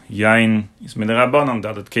 Yain is Midirabanan,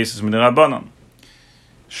 that case is Midirabanan.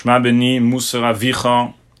 Shma Beni Musar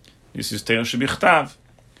Avicha, this is Teira Shebichtav.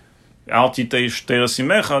 Al Titeish Teira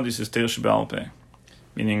Simecha, this is Teira Shebealpeh.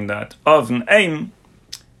 Meaning that Av and Aim,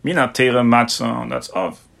 Minatera Matzah, that's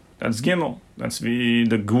Av. That's Gimel. That's the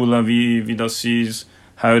Gula, wie das is,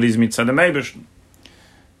 how it is mitzad the Eibishter.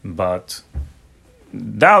 But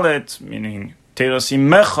Dalet, meaning Teras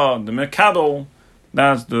Imecha, the Mekabel,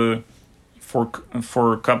 that's the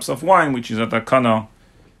 4 cups of wine, which is at Akana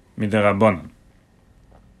Miderabanan.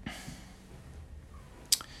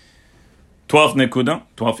 12 Nekuda,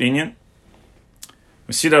 12 Inyan.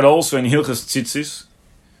 We see that also in Hilchas Tzitzis,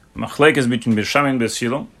 Machlekes between Besham and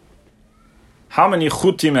Beshilo. How many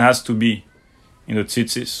chutim it has to be in the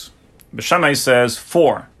tzitzis? Beshamai says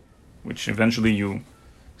 4, which eventually you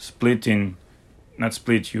split in, not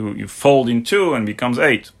split, you fold in 2 and becomes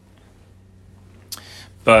 8.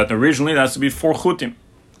 But originally it has to be 4 chutim.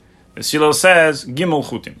 The Silo says gimel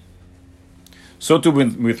chutim. So too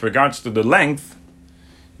with regards to the length,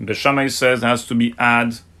 Beshamai says it has to be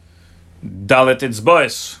ad dalet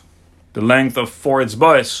etzbois, the length of 4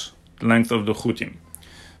 etzbois, the length of the chutim.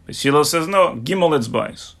 The Silo says no, gimel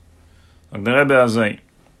etzbois. Like the Rebbe Azai,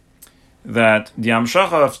 that the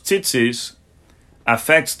Amshacha of Tzitzis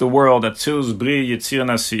affects the world at Tzilus Bri Yetzir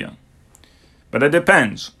Nasiya. But it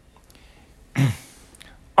depends.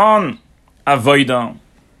 On Avodah,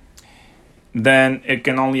 then it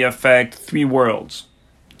can only affect 3 worlds.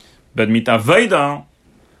 But mit Avodah,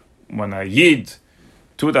 when a Yid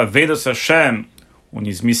tut Avodas Hashem, when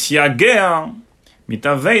he's Misyagea, mit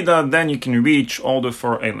Avodah, then you can reach all the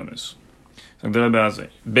 4 elements. Like the Rebbe Azai.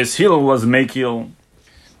 Beis Hillel was Mekil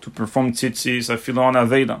to perform tzitzis afilu on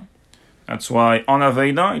Aveda. That's why on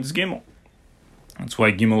Aveda it's Gimel. That's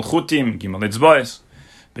why Gimel Chutim, Gimel Etzbois.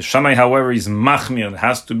 Beshamai, however, is Machmir. It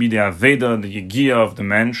has to be the Aveda, the Yegia of the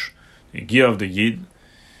Mensch, the Yegia of the Yid.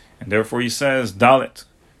 And therefore he says Dalet.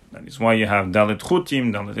 That is why you have Dalet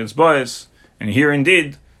Chutim, Dalet Etzbois. And here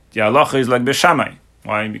indeed, the halacha is like Beshamai.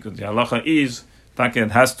 Why? Because the halacha is,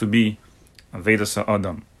 it has to be Aveda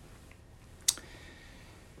Sa'adam.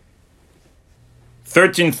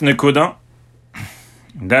 13th Nekuda,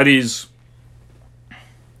 that is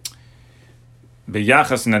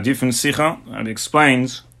Beyachas in a different Sikha, and it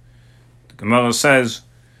explains, the Gemara says,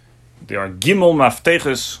 there are Gimel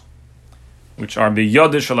Mafteches, which are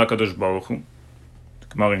Beyodeh Shel HaKadosh Baruch Hu, the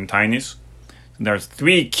Gemara in Tainis. There are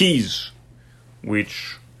 3 keys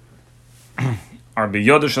which are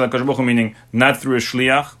Beyodeh Shel HaKadosh Baruch Hu, meaning not through a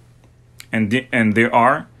Shliach, and there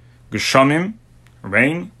are Geshamim,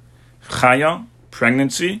 rain, Chaya,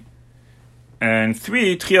 pregnancy, and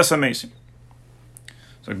 3 Tchias HaMeisim.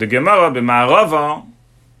 So the Gemara b'Ma'arava,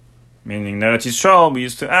 meaning Eretz Yisrael, we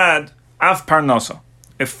used to add Af Parnasa,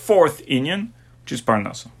 a fourth inyan, which is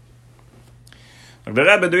Parnasa. Like the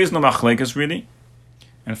Rebbe, there is no machlekes really.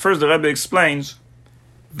 And first the Rebbe explains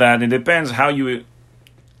that it depends how you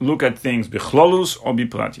look at things, bichlolus or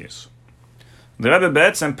bipratius. The Rebbe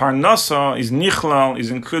bets and Parnasa is nichlal,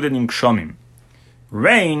 is included in Kshomim.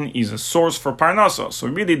 Rain is a source for Parnasa. So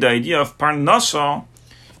really the idea of Parnasa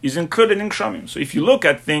is included in Kshomim. So if you look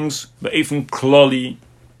at things, be'efun kloli,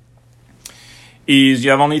 is you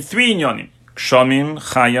have only three inyanim, Kshomim,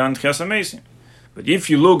 Chaya, and Tchias HaMeisim. But if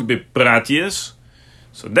you look bipratius,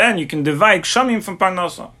 so then you can divide Kshomim from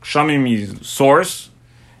Parnasa. Kshomim is the source,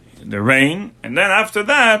 the rain, and then after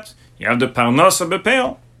that, you have the Parnasa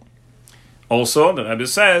bepeil. Also, the Rebbe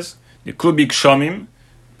says, there could be Kshomim,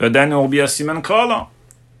 but then it will be a Siman Klala,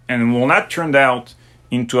 and it will not turn out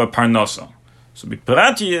into a Parnasa. So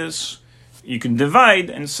bipratius, you can divide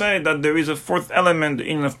and say that there is a fourth element, the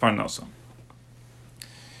in of Parnasa.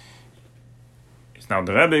 Now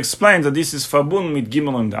the Rebbe explains that this is Fabun mit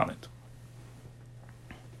Gimel and Dalet.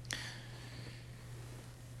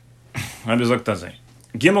 Rebbe sagt das.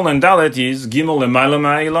 Gimel and Dalet is Gimel lemayla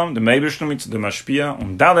ma'elam, the Meibishter mitzad the Mashpia,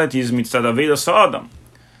 and Dalet is mitzad Aveda Sa'adam.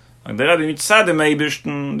 Like the Rebbe mitzad the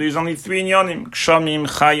Meibishter, there is only three inyanim, Kshomim,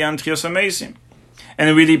 Chaya, and Tchias HaMeisim.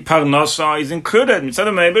 And really Parnasa is included, mitzad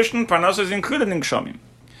the Meibishter, Parnasa is included in Kshomim.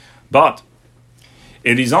 But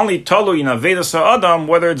it is only talu in Aveda Sa'adam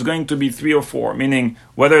whether it's going to be 3 or 4, meaning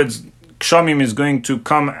whether it's Kshomim is going to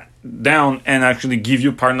come down and actually give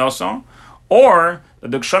you Parnasa, or that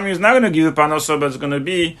the Kshomim is not going to give you Parnasa, but it's going to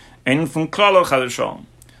be an from Klal Chadashal.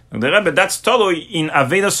 The Rebbe, that's talu in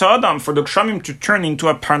Aveda Sa'adam, for the Kshomim to turn into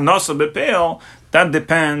a Parnasa bepeil, that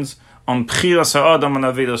depends on Bchira Sa'adam and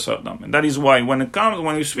Aveda Sa'adam. And that is why when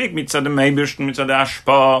we speak mitzad the Meibish, mitzad the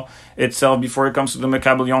Ashpa itself, before it comes to the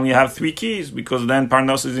Mekabel, you only have 3 keys, because then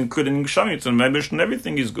Parnas is included in Kshomim, mitzad Meibish, and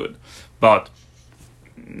everything is good. But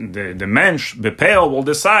the mensch, Bepeil, will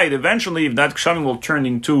decide eventually if that Kshomim will turn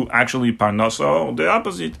into actually Parnasa or the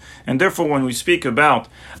opposite. And therefore, when we speak about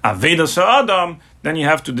Aveda Sa'adam, then you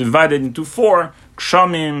have to divide it into 4,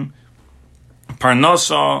 Kshomim,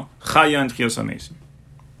 Parnasa, Chaya, and Tchias HaMeisim.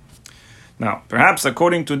 Now, perhaps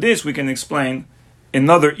according to this, we can explain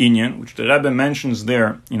another inyan, which the Rebbe mentions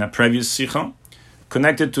there in a previous sikha,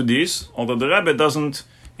 connected to this, although the Rebbe doesn't,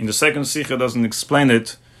 in the second sikha, doesn't explain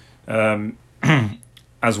it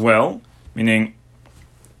as well, meaning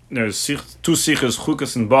there's 2 sikhas,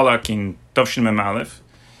 Chukas and Balak, in Tavshin Mem Aleph.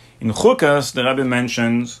 In Chukas, the Rebbe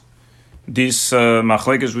mentions this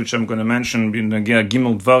machlekes, which I'm going to mention,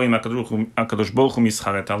 Gimel Dvarim, HaKadosh Baruch Hu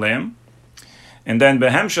Mischaret Aleim. And then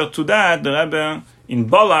behemshach to that, the Rebbe in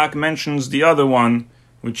Balak mentions the other one,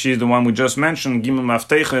 which is the one we just mentioned, Gimel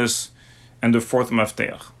Mafteches, and the 4th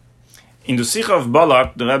Mafteach. In the Sikha of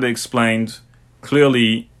Balak, the Rebbe explained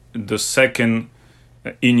clearly the second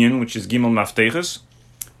inyan, which is Gimel Mafteches,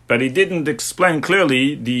 but he didn't explain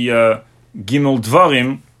clearly the Gimel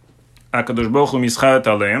Dvarim, HaKadosh Baruch Hu Mischaret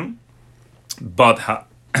Aleim. But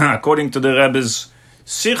according to the Rebbe's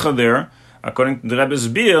Sikha there, according to the Rebbe's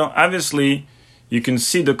Bir, obviously, you can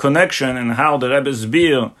see the connection and how the Rebbe's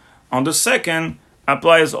Bir on the second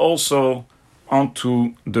applies also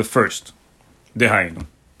onto the first, the Hainu.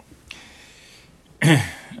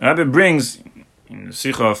 Rebbe brings in the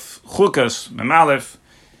Sikha of Chukas, Mem Aleph,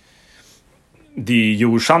 the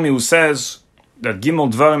Yerushalmi who says that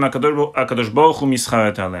Gimel Dvarim HaKadosh Baruch Hu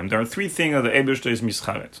Mischaret Alem. There are 3 things that the Eibishter is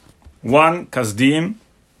Mischaret. 1, Kazdim,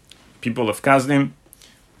 people of Kazdim.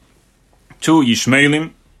 2,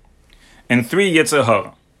 Yishmaelim. And 3, Yetzer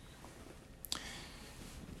Hara.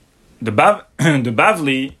 The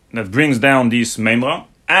Bavli that brings down this Memra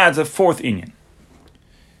adds a 4th inyan.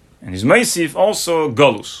 And his Meisif also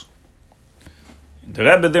Golus. The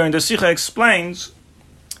Rebbe there in the Sikha explains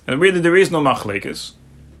that really there is no machlekes.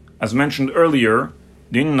 As mentioned earlier,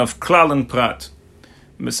 the inyan of Klal and Prat.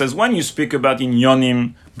 It says when you speak about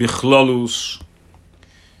inyanim, Bichlolus,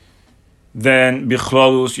 then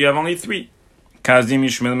Bichlolus you have only 3. Kazdim,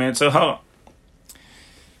 Yishmael, and Yetzer Hara.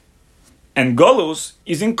 And Golus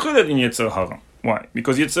is included in Yetzer Hara. Why?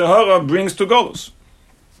 Because Yetzer Hara brings to Golus.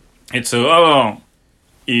 Yetzer Hara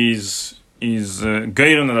is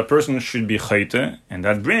Geirin that a person should be Chayte, and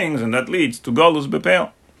that leads to Golus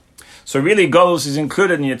Bepeil. So really Golus is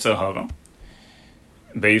included in Yetzer Hara.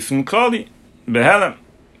 Beifen Klali, Behelem.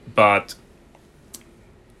 But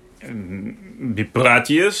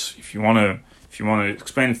Bipratius, if you want to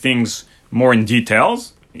explain things more in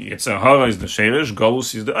details, Yetzer Hara is the Sheresh,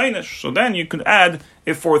 Golus is the Einesh. So then you could add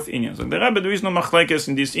a 4th inyan. So the Rebbe, there is no machlekes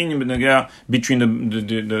in this inyan between the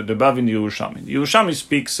Bav and the Yerushalmi. The Yerushalmi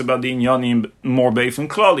speaks about the inyanim more beif and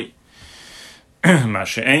klali.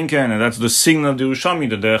 Mashenken, and that's the signal of the Yerushalmi,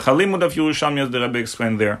 the Derech Halimud of Yerushalmi, as the Rebbe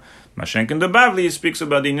explained there. Mashenken the Bavli speaks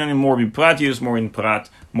about the Inyanim more in Pratius, more in Prat,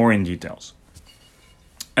 more in details.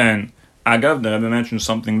 And Agav, the Rebbe mentioned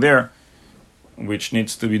something there which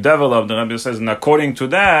needs to be developed. The Rebbe says, and according to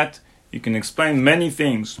that, you can explain many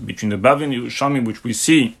things between the Bavli and Yerushalmi, which we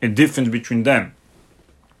see a difference between them.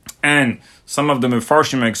 And some of the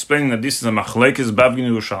Mefarshim are explaining that this is a Machlekes Bavli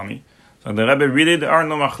and Yerushalmi. So the Rebbe really, there are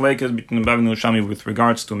no Machlekes between the Bavli and Yerushalmi with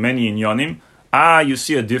regards to many Inyanim. You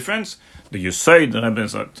see a difference? The Yosei, the Rebbe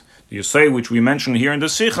said, the Yosei, which we mentioned here in the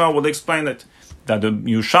Sikha, will explain it. That the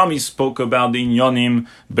Yerushalmi spoke about the Inyanim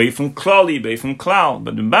Beifun Klali, Beifun Klal,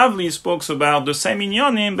 but the Bavli spoke about the same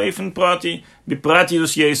Inyanim Beifun Prati,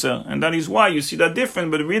 Bipratius Yeser, and that is why you see that different.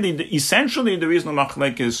 But really, essentially, there is no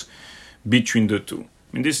machlekes between the two. I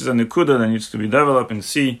mean, this is a nekuda that needs to be developed and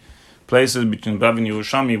see places between Bavli and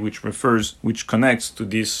Yerushalmi which connects to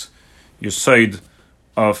this Yesod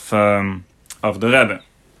of the Rebbe.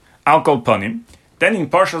 Al Kol Panim. Then in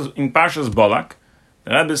Parshas Balak,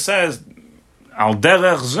 the Rebbe says, Al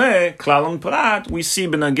derech ze, klal and prat, we see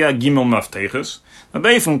benagea gimel mafteches.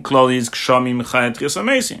 Beifin klal is kshamim chayet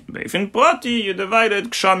chesamesi. Beifin prati, you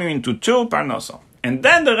divided kshamim into two parnasa. And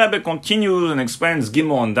then the Rebbe continues and explains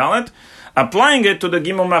gimel and dalet, applying it to the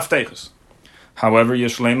gimel mafteches. However,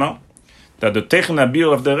 yeshlema, that the techen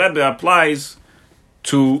abir of the Rebbe applies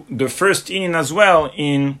to the first inyan as well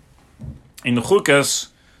in Chukas,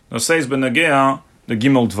 that says benagea the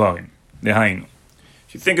gimel dvarim, the hainu.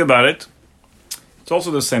 If you think about it, it's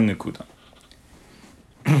also the same nekuda.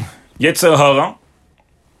 Yetzer hara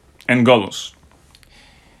and golus.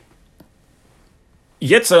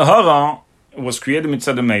 Yetzer hara was created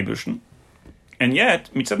mitzad the Meibishn, and yet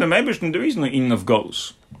mitzad the Meibishn there is no in of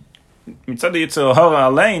golus. Mitzad the Yetzer hara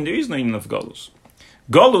alone there is no in of golus.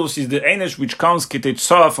 Golus is the enesh which comes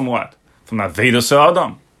ketetzah from what? From Avedas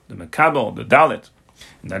Adam, the Mekabel, the Dalet,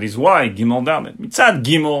 and that is why Gimel Dalet. Mitzad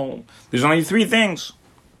Gimel, there's only three things.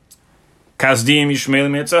 Kasdim Yishmael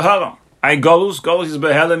Yetzer hara. Golus is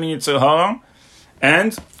Behelem Yetzer hara,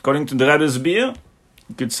 and according to the Rebbe's beer,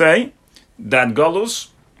 you could say that Golus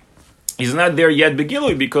is not there yet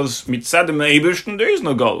begilui because mitzad the Meibishn there is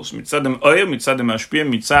no Golus. Mitzad the Oyer, mitzad the Mashpia,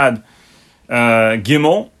 mitzad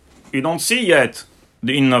Gimel, you don't see yet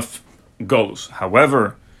the enough Golus.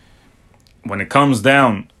 However, when it comes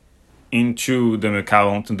down into the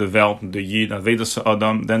Mekabel, to the Welt, the Yid, Avedas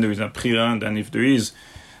Adam, then there is a Prira, and then if there is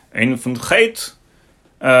ein von Chet,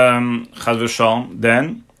 Chaz v'Shalom,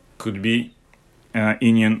 then could be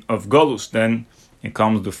inyan of Golus. Then it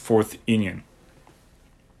comes the fourth inyan.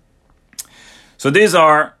 So these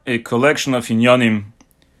are a collection of inyanim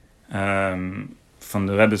from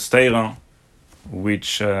the Rebbe's Teira,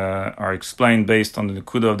 which are explained based on the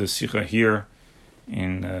nekuda of the Sikha here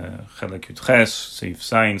in Chelek Yud Ches, Seif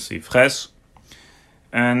Zayin, Seif Ches.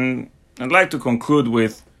 And I'd like to conclude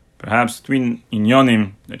with perhaps three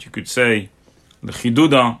inyanim that you could say, the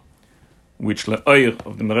chiduda, which le'oir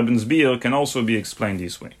of the Rebbe's beer can also be explained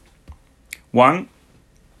this way. One,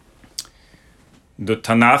 the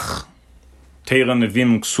Tanakh, Teira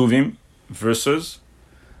Nevim Ksuvim versus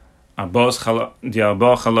the Arba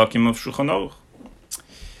Chalakim of Shulchan Aruch.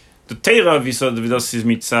 The Teira, wie das ist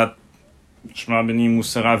mitzat Shma B'ni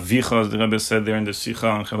Musara Vicha, as the Rebbe said there in the Sikha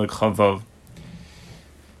and Chelek Chavav.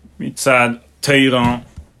 Mitzad Teira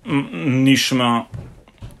Nishma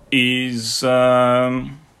is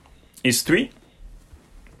three.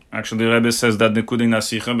 Actually, the Rebbe says that the Nekuda in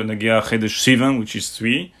Asicha Benagia Chedesh Sivan, which is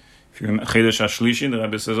three. If you Chedesh Ashlishi, the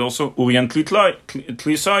Rebbe says also Urian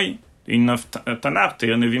Tlisai in Tanakh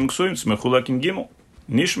Teira Nevim Ksuvim Smechulak in Gimel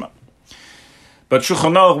Nishma. But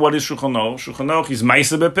Shulchan Aruch, what is Shulchan Aruch? Shulchan Aruch is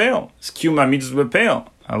Maisa Bepeil, it's Kiyum Mitzvah Bepeil,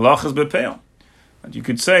 Halachas Bepeil. What you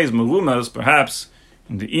could say is Merumas, perhaps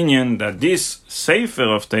in the inyan that this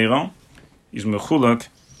Sefer of Teira is Mechulak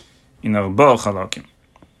in Arba Chalakim.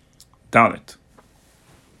 Dalet.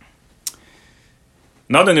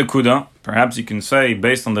 Another nekuda, perhaps you can say,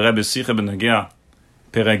 based on the Rebbe's Sikha Benagia,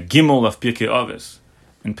 Perek Gimel of Pirkei Avos,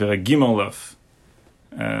 and Perek Gimel of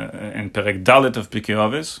and Perek Dalet of Pirkei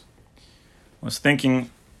Avos, was thinking,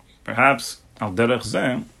 perhaps al derech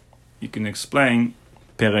zeh, you can explain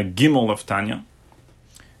Perek Gimel of Tanya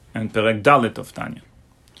and Perek Dalet of Tanya.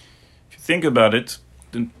 If you think about it,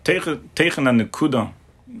 the Teichen and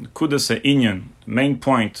Nekuda se inyan, the main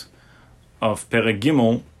point of Perek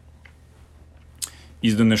Gimel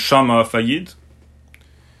is the neshama of Hayid,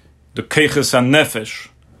 the keiches ha-nefesh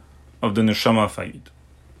of the neshama of Hayid.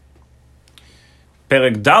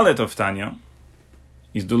 Perek Dalet of Tanya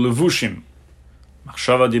is the levushim,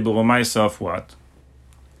 machshava dibur maisa of what?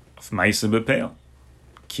 Of maisa bepeil.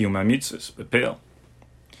 Kiyum Kiyum HaMitzvos, Bepeil.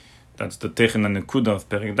 That's the Techen and Nekuda of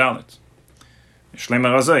Perek Dalet.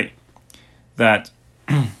 Shleimer Razei, that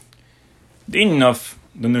the inyan of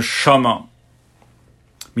the Neshama,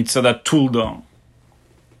 Mitzad Tulda,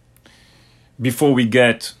 before we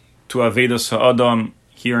get to Avedas HaAdam,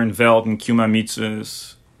 here in Welt and Kiyum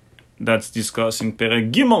HaMitzvos, that's discussed in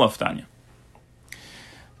Perek Gimel of Tanya.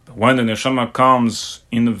 But when the Neshama comes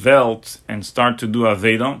in the Welt and start to do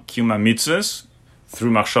Aveda, Kiyum HaMitzvos,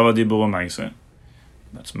 through Machshava Dibur U'Maaseh,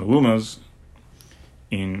 that's Merumaz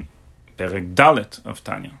in Perek Dalet of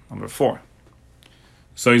Tanya, number 4.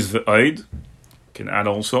 So is the Eid, can add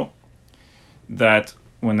also, that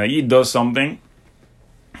when a Yid does something,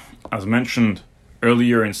 as mentioned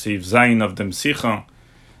earlier in Seif Zayin of the Msicha,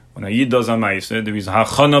 when a Yid does a Maaseh, there is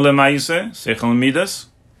Hachana LeMaaseh, Seichel Midas,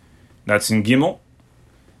 that's in Gimel,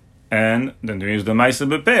 and then there is the Maaseh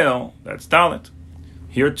Bepeil, that's Dalet.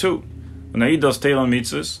 Here too, when a Yid does Teil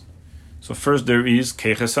Mitzvos, so first there is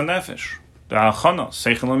Keches HaNefesh, the Hachana,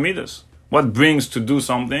 Seichel Midas. What brings to do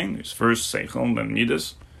something is first Seichel and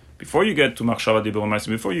Midas, before you get to Machshava Dibur U'Maaseh,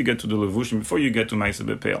 before you get to the Levushim, before you get to Maaseh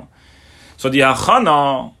Bepeil. So the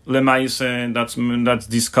Hachana LeMaaseh, that's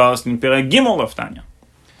discussed in Perek Gimel of Tanya.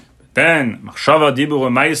 Then Machshava Dibur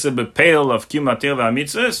U'Maaseh Bepeil of Kiyum HaTorah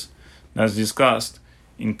VaMitzvos, that's discussed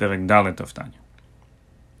in Perek Dalet of Tanya.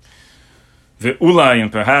 Ve'ulai,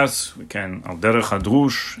 and perhaps we can al derech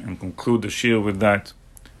hadrush and conclude the shir with that.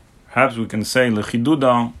 Perhaps we can say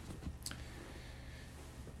lechiduda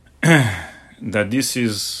that this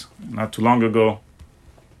is not too long ago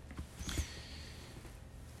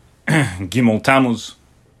Gimel Tammuz.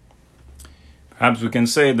 Perhaps we can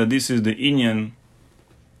say that this is the inyan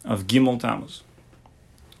of Gimel Tammuz.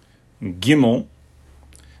 Gimel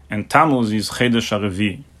and Tammuz is Chedesh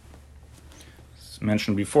HaRevi. As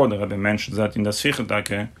mentioned before, the Rebbe mentioned that in the Sichot,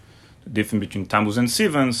 the difference between Tammuz and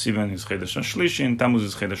Sivan. Sivan is Chedesh HaShlishi, and Tammuz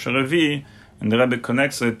is Chedesh HaRevi, and the Rebbe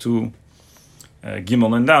connects it to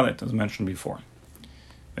Gimel and Dalet, as mentioned before.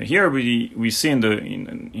 But here we see in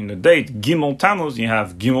the date Gimel Tammuz, you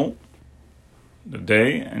have Gimel, the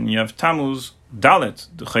day, and you have Tammuz Dalet,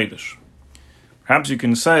 the Chedesh. Perhaps you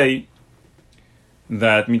can say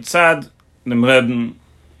that Mitzad the Mreben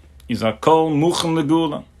is a kol muchen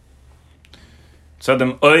legula. Mitzad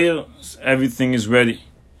dem Oyer, everything is ready,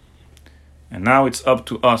 and now it's up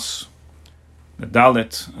to us, the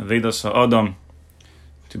Dalet Avedas HaAdam,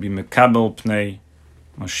 to be mekabel pnei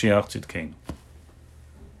Mashiach Tzidkeinu.